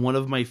always one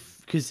of my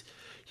because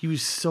he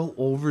was so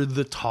over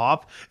the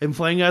top. And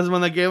playing as him on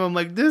that game, I'm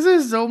like, this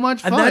is so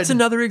much fun. And that's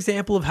another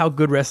example of how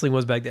good wrestling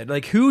was back then.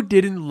 Like, who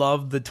didn't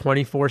love the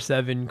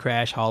 24/7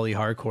 Crash Holly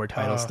hardcore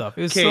title stuff?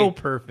 It was so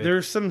perfect.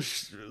 There's some.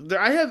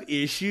 I have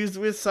issues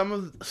with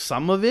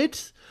some of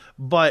it.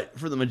 But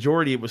for the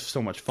majority, it was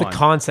so much fun. The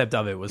concept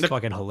of it was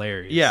fucking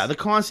hilarious. Yeah, the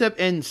concept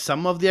and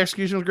some of the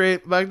execution was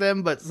great back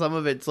then, but some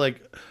of it's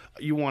like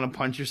you want to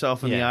punch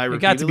yourself in the eye repeatedly.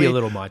 It got to be a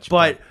little much.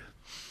 But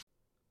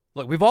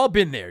look, we've all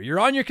been there.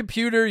 You're on your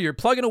computer, you're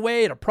plugging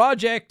away at a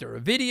project or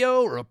a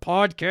video or a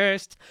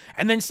podcast,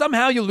 and then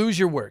somehow you lose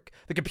your work.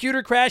 The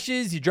computer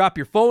crashes, you drop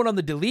your phone on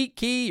the delete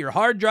key, your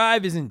hard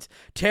drive isn't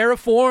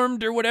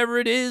terraformed or whatever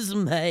it is.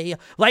 Hey,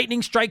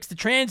 lightning strikes the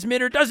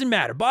transmitter, doesn't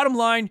matter. Bottom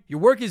line, your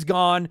work is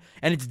gone,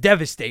 and it's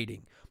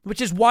devastating.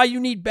 Which is why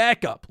you need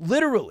backup,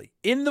 literally,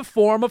 in the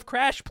form of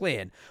Crash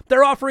Plan.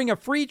 They're offering a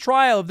free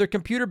trial of their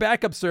computer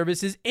backup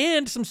services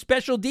and some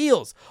special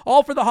deals,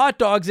 all for the hot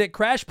dogs at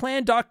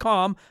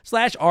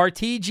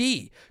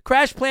crashplan.com/RTG.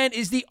 Crash Plan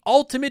is the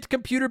ultimate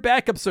computer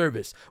backup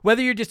service.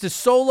 Whether you're just a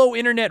solo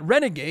internet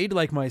renegade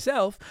like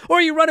myself,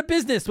 or you run a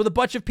business with a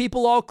bunch of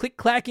people all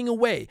click-clacking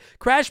away,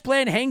 Crash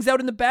Plan hangs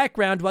out in the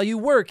background while you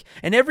work,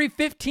 and every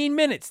 15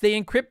 minutes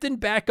they encrypt and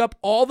back up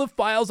all the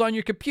files on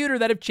your computer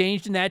that have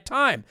changed in that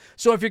time.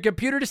 So if your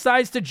computer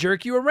decides to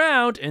jerk you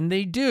around, and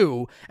they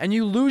do, and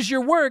you lose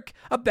your work,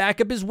 a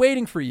backup is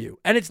waiting for you.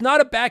 And it's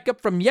not a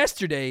backup from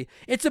yesterday,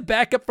 it's a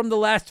backup from the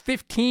last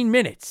 15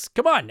 minutes.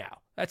 Come on now.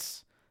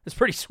 That's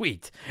pretty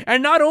sweet.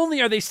 And not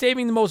only are they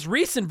saving the most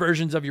recent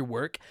versions of your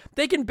work,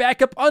 they can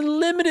back up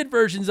unlimited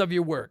versions of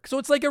your work. So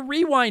it's like a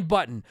rewind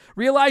button.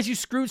 Realize you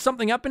screwed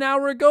something up an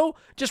hour ago?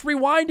 Just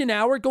rewind an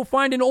hour, go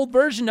find an old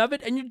version of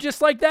it, and you're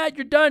just like that.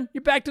 You're done.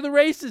 You're back to the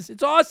races.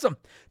 It's awesome.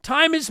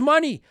 Time is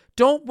money.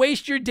 Don't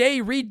waste your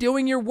day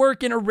redoing your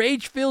work in a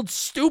rage-filled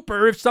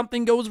stupor if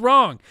something goes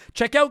wrong.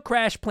 Check out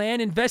Crash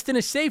Plan, invest in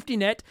a safety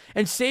net,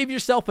 and save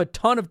yourself a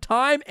ton of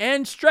time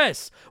and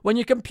stress when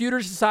your computer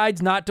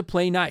decides not to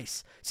play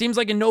nice. Seems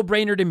like a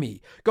no-brainer to me.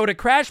 Go to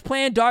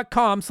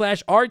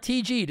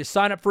crashplan.com/RTG to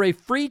sign up for a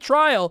free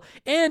trial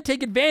and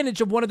take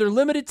advantage of one of their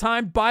limited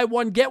time buy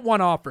one, get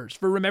one offers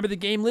for Remember the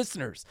Game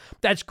listeners.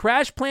 That's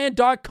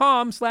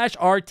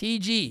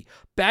crashplan.com/RTG.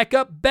 Back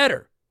up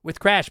better with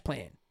Crash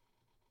Plan.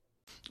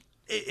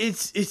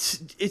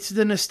 it's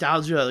the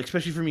nostalgia, like,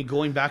 especially for me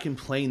going back and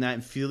playing that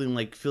and feeling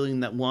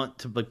that want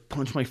to like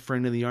punch my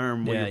friend in the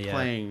arm when you're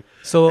playing.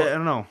 So I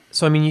don't know.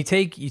 So I mean, you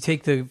take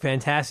the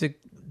fantastic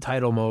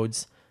title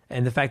modes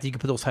and the fact that you can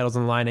put those titles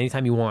on the line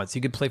anytime you want. So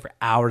you could play for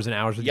hours and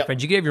hours with your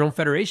friends. You could have your own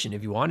federation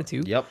if you wanted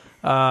to. Yep.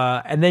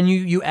 And then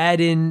you add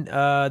in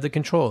the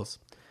controls.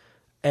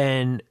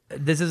 And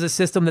this is a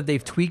system that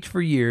they've tweaked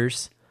for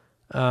years.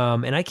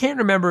 And I can't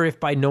remember if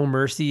by No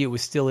Mercy it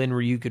was still in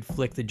where you could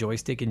flick the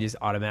joystick and just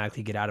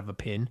automatically get out of a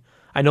pin.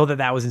 I know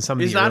that was in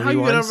some of the early ones. Is that how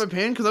you get out of a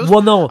pin? Because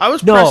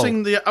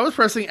I was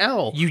pressing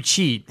L. You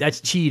cheat. That's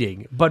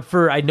cheating. But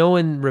I know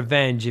in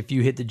Revenge, if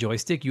you hit the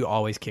joystick, you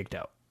always kicked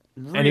out.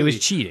 Really? And it was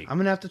cheating. I'm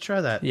gonna have to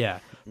try that. Yeah,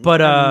 but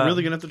I'm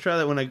really gonna have to try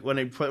that when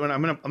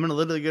I'm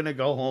literally gonna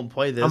go home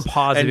play this. I'm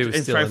positive it was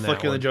and still try in that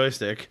flicking one. the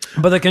joystick.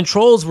 But the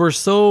controls were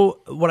so.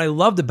 What I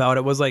loved about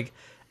it was like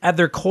at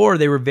their core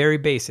they were very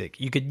basic.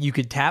 You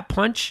could tap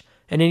punch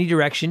in any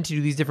direction to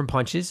do these different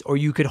punches, or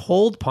you could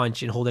hold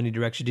punch and hold any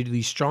direction to do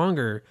these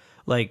stronger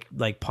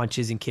like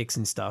punches and kicks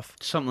and stuff.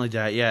 Something like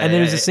that, yeah. And then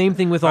it was the same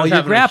thing with all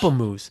your grapple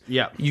moves.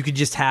 Yeah. You could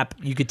tap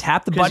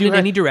the button in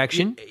any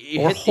direction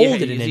or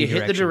hold it in any direction. You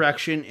hit the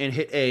direction and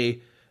hit A,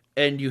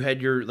 and you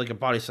had your like a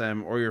body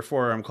slam or your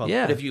forearm club.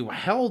 Yeah. But if you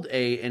held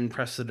A and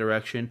pressed the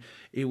direction,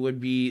 it would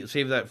be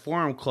save that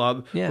forearm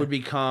club would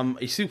become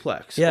a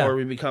suplex. Yeah. Or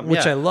would become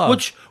Which I love.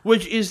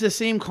 Which is the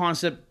same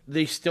concept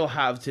they still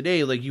have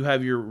today. Like you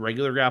have your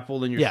regular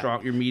grapple and your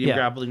strong, your medium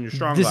grapple and your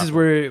strong. This grapple. is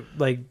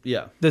where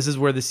this is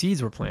where the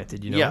seeds were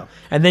planted. You know. Yeah.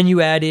 And then you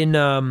add in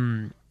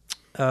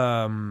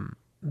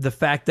the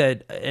fact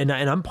that, and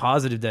I'm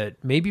positive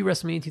that maybe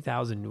WrestleMania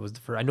 2000 was the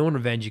first. I know in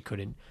Revenge you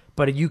couldn't,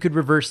 but you could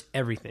reverse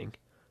everything.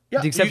 Yeah,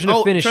 with the exception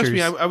of finishers. Trust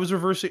me, I was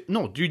reversing.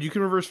 No, dude, you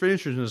can reverse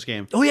finishers in this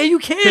game. Oh yeah, you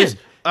can.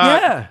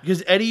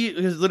 Because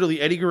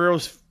Eddie Guerrero,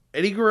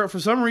 for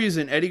some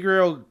reason, Eddie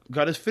Guerrero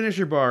got his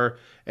finisher bar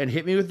and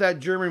hit me with that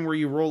German where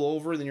you roll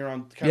over, then you're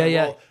on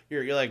roll,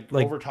 you're like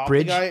over top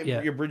bridge, of the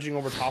guy. You're bridging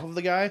over top of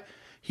the guy.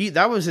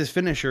 That was his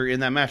finisher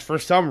in that match for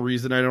some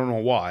reason. I don't know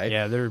why.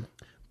 Yeah,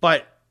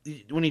 but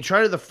when he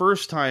tried it the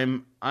first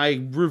time,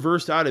 I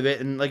reversed out of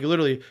it and like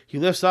literally he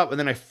lifts up and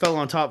then I fell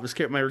on top. My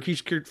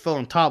Rikishi character fell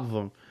on top of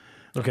him.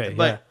 Okay,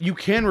 but you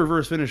can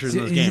reverse finishers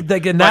in this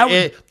game.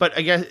 But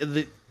I guess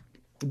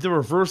the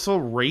reversal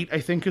rate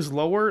I think is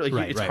lower.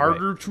 Like it's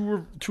harder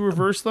to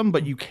reverse them,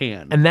 but you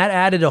can. And that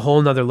added a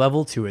whole nother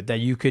level to it that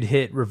you could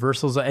hit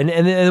reversals, and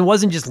it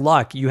wasn't just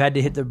luck. You had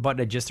to hit the button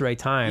at just the right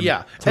time.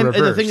 Yeah, and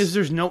the thing is,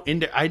 there's no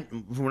indicator. I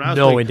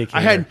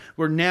had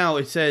where now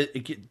it says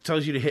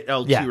tells you to hit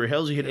L2 or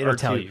tells you hit R2.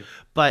 Tell you.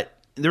 But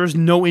there was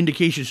no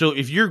indication. So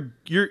if your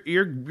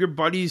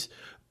buddies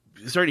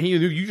starting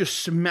hitting you just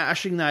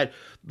smashing that.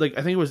 Like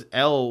I think it was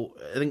L.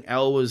 I think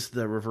L was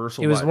the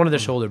reversal. It was button. one of the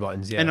shoulder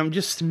buttons, yeah. And I'm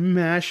just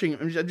smashing.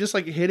 I'm just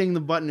like hitting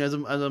the button as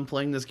I'm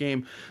playing this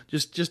game,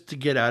 just to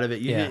get out of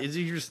it. You're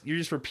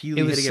just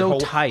repeatedly hitting so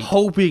tight,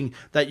 hoping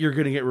that you're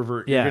gonna get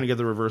revert. Yeah. You're gonna get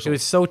the reversal. It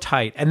was so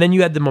tight, and then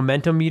you had the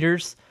momentum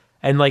meters,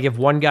 and like if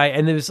one guy,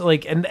 and there was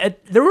like,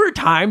 there were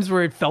times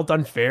where it felt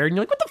unfair, and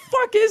you're like, what the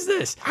fuck is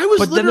this? I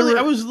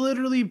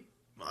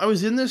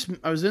was in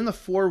the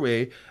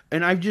 4-way,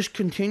 and I'm just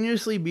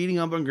continuously beating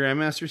up on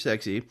Grandmaster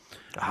Sexy.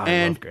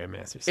 I love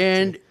Grandmaster Sexy.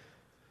 And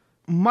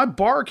my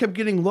bar kept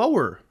getting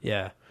lower.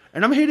 Yeah.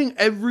 And I'm hitting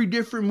every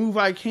different move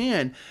I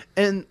can.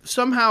 And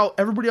somehow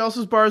everybody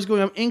else's bar is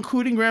going up,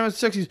 including Grandmaster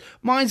Sexy's.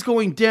 Mine's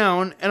going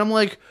down. And I'm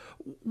like,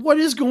 what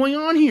is going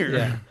on here?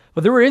 Yeah.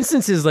 But there were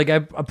instances, like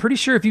I'm pretty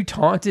sure if you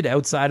taunted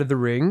outside of the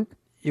ring,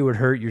 it would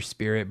hurt your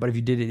spirit, but if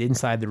you did it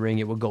inside the ring,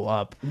 it would go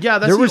up. Yeah,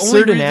 that's the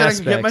only reason I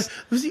could get it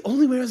was the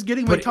only way I was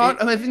getting my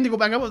taunt, and I think to go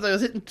back up with I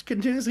was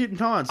continuously hitting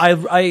taunts.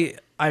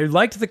 I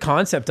liked the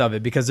concept of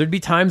it because there'd be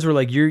times where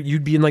like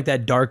you'd be in like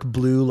that dark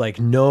blue,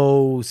 like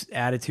no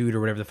attitude or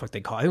whatever the fuck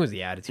they call it. I think it was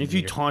the attitude. If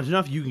you taunt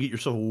enough, you can get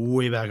yourself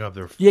way back up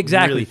there. Yeah,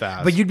 exactly. Really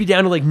fast. But you'd be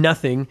down to like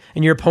nothing,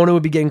 and your opponent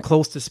would be getting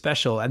close to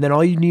special, and then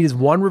all you need is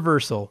one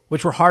reversal,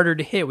 which were harder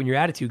to hit when your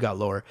attitude got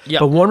lower. Yeah.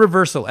 But one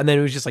reversal, and then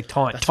it was just like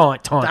taunt.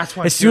 That's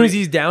why as soon as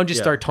he's down,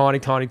 just start taunting,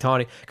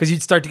 because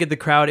you'd start to get the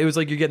crowd. It was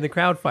like you're getting the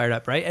crowd fired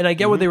up, right? And I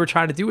get what they were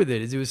trying to do with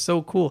it. Is it was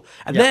so cool.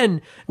 And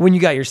then when you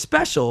got your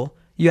special,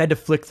 you had to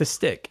flick the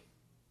stick.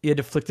 You had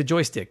to flick the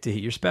joystick to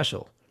hit your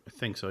special. I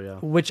think so, yeah.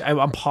 Which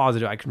I'm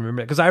positive I can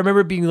remember. Because I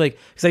remember being like,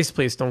 because I used to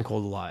play Stone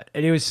Cold a lot.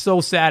 And it was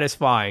so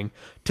satisfying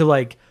to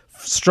like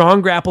strong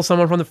grapple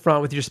someone from the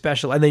front with your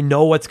special and they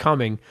know what's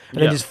coming.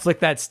 And then just flick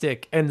that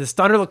stick. And the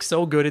stunner looks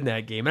so good in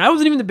that game. And I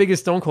wasn't even the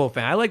biggest Stone Cold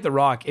fan. I like The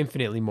Rock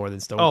infinitely more than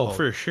Stone Cold. Oh,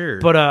 for sure.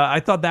 But I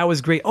thought that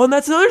was great. Oh, and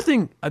that's another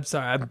thing. I'm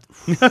sorry.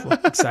 I'm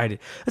excited.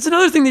 That's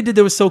another thing they did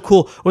that was so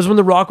cool was when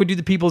The Rock would do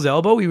the people's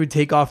elbow, he would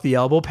take off the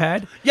elbow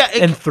pad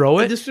and throw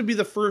it. This would be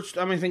the first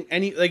time I think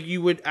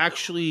you would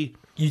actually...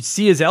 You'd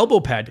see his elbow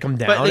pad come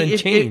down and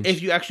change.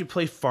 If you actually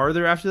play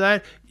farther after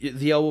that,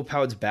 the elbow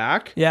pad's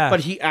back. Yeah.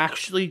 But he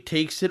actually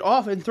takes it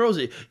off and throws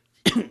it.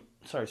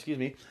 Sorry, excuse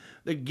me.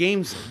 The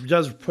game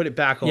does put it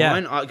back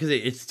on because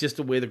it's just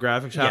the way the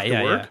graphics have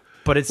to work. Yeah.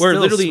 But it's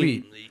still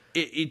sweet.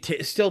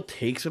 It still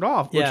takes it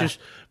off, which is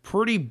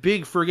pretty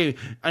big for a game.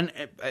 And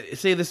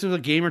say this was a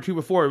game or two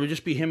before, it would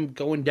just be him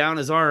going down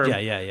his arm.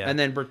 And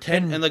then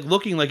pretend and like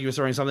looking like he was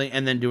throwing something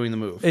and then doing the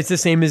move. It's the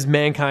same as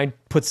Mankind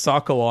puts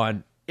Socko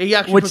on.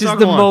 Which is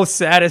the most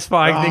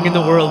satisfying thing in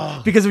the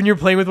world. Because when you're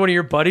playing with one of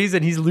your buddies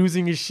and he's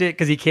losing his shit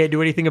because he can't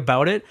do anything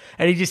about it,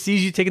 and he just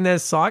sees you taking that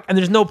sock, and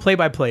there's no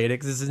play-by-play in it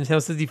because it's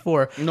Nintendo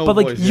 64. But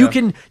like you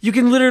can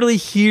literally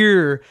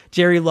hear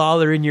Jerry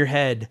Lawler in your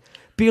head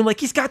being like,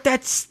 he's got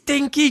that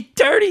stinky,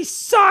 dirty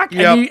sock,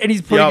 and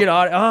he's putting it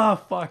on. Oh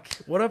fuck!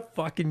 What a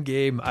fucking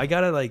game! I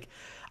gotta like,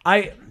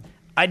 I'm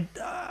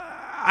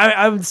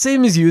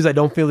same as you. I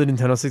don't feel that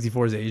Nintendo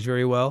 64 has aged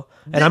very well,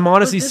 and I'm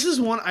honestly. This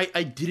is one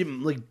I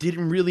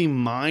didn't really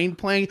mind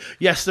playing.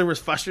 Yes, there was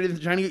frustrating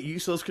trying to get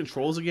used to those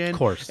controls again, of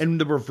course, and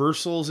the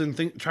reversals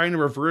and trying to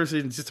reverse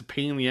it. It's just a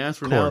pain in the ass.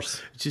 For now, it's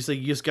just like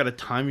you just got to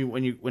time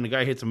when a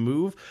guy hits a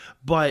move.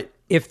 But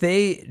if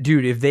they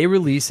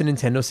release a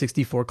Nintendo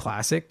 64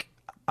 Classic.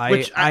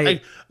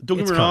 I don't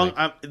get me wrong.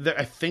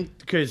 I think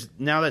because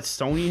now that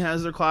Sony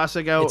has their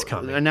classic out,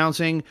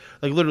 announcing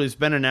like literally it's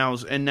been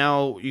announced, and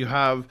now you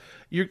have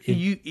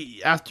You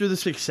after the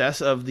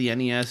success of the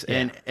NES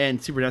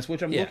and Super NES,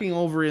 which I'm looking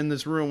over in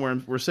this room where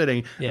we're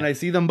sitting, and I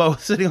see them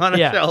both sitting on a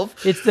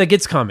shelf.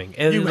 It's coming.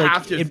 You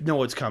have to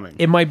know it's coming.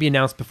 It might be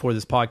announced before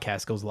this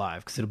podcast goes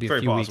live because it'll be a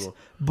few possible. weeks.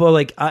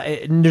 But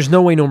there's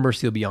no way No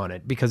Mercy will be on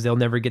it because they'll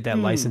never get that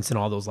license and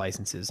all those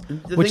licenses,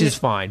 which is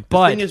fine.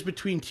 But the thing is,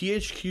 between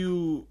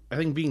THQ, I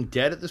think being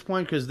dead at this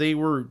point because they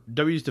were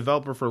W's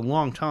developer for a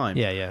long time.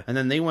 Yeah. And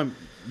then they went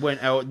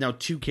out. Now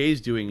 2K's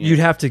doing it. You'd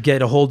have to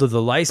get a hold of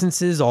the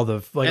licenses, all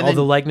the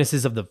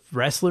likenesses of the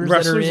wrestlers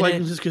that are in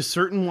licenses, because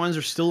certain ones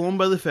are still owned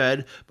by the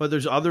Fed, but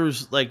there's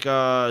others like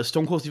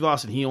Stone Cold Steve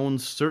Austin. He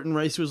owns certain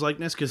rights to his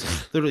likeness because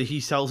literally he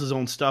sells his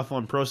own stuff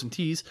on Pros and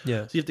Tees.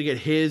 Yeah. So you have to get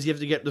his. You have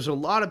to get. There's a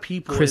lot of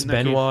people. Chris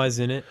Benoit is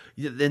in it.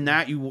 Then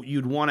that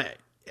you'd want to.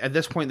 At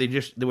this point, they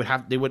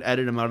would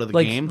edit him out of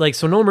the game.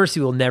 So No Mercy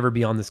will never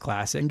be on this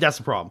classic. That's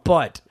the problem.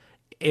 But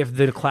if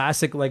the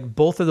classic,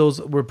 both of those,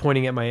 we're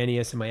pointing at my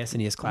NES and my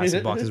SNES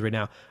classic boxes right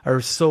now,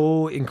 are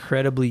so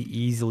incredibly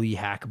easily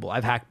hackable.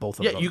 I've hacked both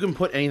of them. Yeah, you can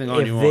put anything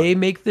on you want. If they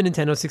make the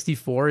Nintendo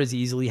 64 as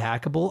easily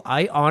hackable,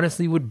 I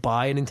honestly would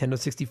buy a Nintendo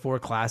 64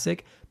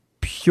 classic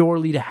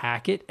purely to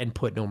hack it and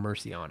put No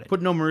Mercy on it.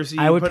 Put No Mercy.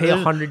 I would pay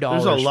 $100.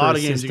 There's a lot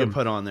of games system. you can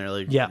put on there.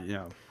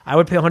 I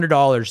would pay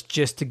 $100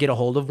 just to get a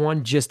hold of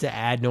one, just to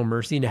add No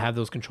Mercy and to have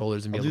those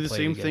controllers and be able to play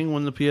it again. Do the same thing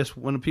when the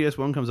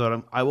PS1 comes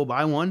out. I will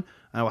buy one.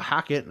 I will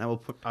hack it, and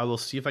I will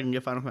see if I can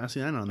get Final Fantasy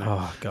 9 on there.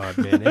 Oh god,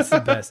 man, it's the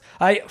best.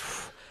 I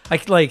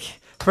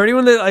for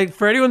anyone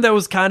that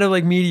was kind of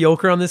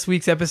mediocre on this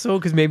week's episode,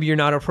 because maybe you're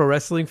not a pro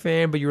wrestling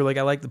fan, but you were like,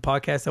 I like the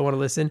podcast, I want to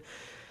listen.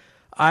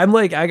 I'm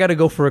I got to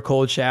go for a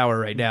cold shower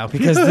right now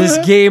because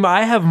this game,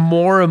 I have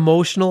more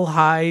emotional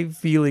high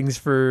feelings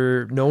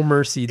for No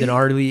Mercy than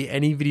hardly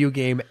any video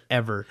game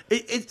ever.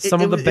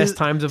 Some of the best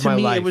times of my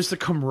life. It was the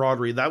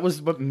camaraderie. That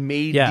was what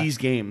made these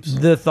games.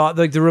 The thought,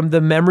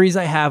 the memories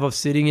I have of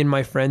sitting in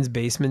my friends'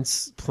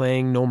 basements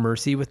playing No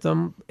Mercy with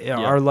them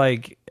are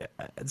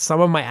some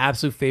of my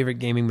absolute favorite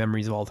gaming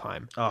memories of all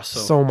time. Oh,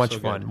 so much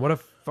fun. Good. What a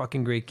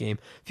fucking great game.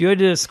 If you had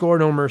to score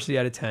No Mercy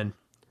out of 10.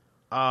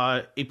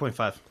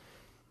 8.5.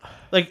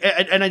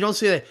 And I don't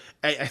say that.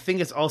 I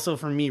think it's also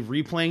for me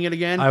replaying it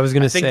again. I was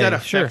going to say, I think that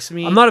affects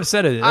me. I'm not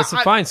upset at it. That's a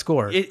fine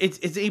score. It's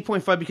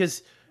 8.5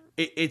 because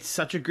it's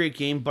such a great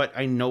game, but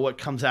I know what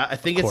comes out. I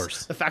think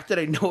it's the fact that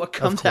I know what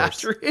comes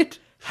after it.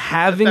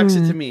 Affects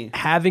it to me.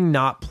 Having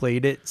not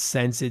played it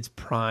since its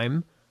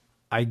prime,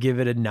 I give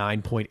it a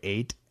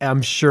 9.8.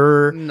 I'm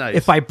sure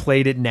if I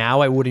played it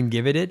now, I wouldn't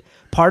give it.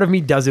 Part of me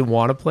doesn't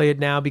want to play it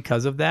now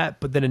because of that,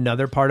 but then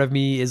another part of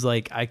me is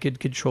I could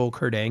control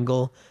Kurt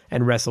Angle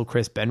and wrestle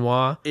Chris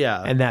Benoit,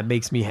 and that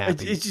makes me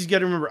happy. It's just got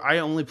to remember, I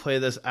only play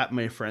this at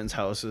my friends'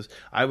 houses.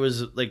 I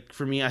was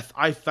for me, I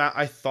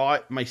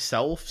thought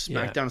myself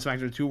SmackDown and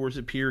SmackDown 2 were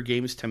superior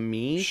games to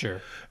me.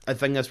 Sure, I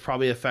think that's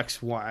probably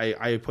affects why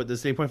I put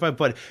this 8.5.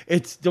 But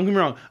don't get me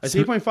wrong, it's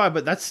 8.5,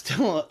 but that's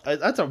still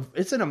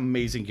it's an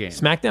amazing game.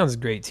 SmackDown's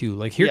great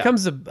too. Here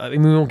comes we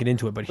won't get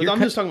into it, but I'm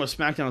just talking about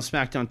SmackDown and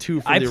SmackDown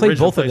 2. I played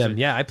both of them.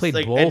 Yeah, I played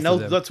both of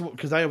them. That's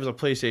because I was a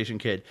PlayStation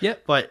kid.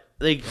 Yep. But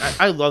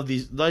I love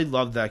these. I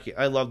love that game.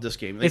 I love this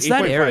game. It's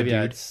that era,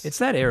 dude. It's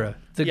that era.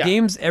 The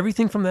games,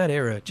 everything from that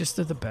era, just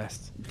are the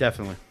best.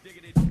 Definitely.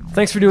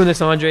 Thanks for doing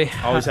this, Andre.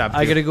 Always happy.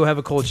 I got to go have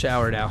a cold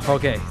shower now.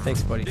 Okay,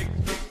 thanks, buddy.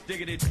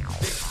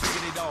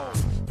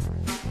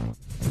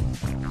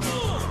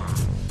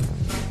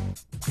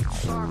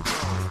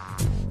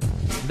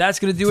 That's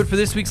going to do it for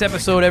this week's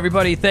episode,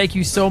 everybody. Thank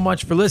you so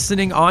much for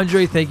listening.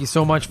 Andre, thank you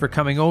so much for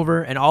coming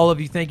over. And all of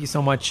you, thank you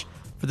so much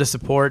for the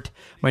support.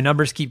 My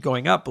numbers keep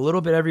going up a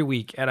little bit every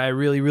week, and I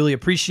really, really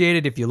appreciate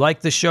it. If you like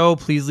the show,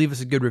 please leave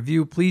us a good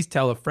review. Please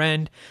tell a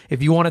friend.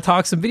 If you want to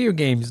talk some video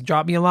games,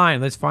 drop me a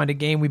line. Let's find a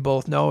game we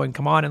both know, and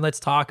come on and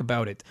let's talk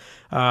about it.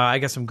 I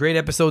got some great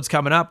episodes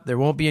coming up. There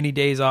won't be any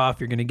days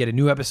off. You're going to get a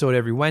new episode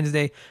every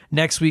Wednesday.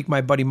 Next week,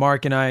 my buddy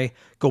Mark and I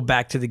go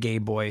back to the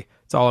Game Boy.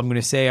 That's all I'm going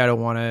to say. I don't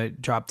want to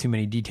drop too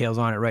many details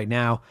on it right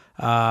now,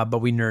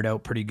 but we nerd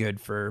out pretty good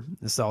for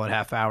a solid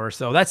half hour.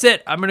 So that's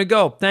it. I'm going to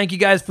go. Thank you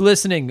guys for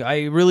listening.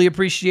 I really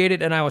appreciate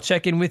it, and I will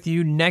check in with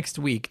you next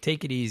week.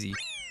 Take it easy.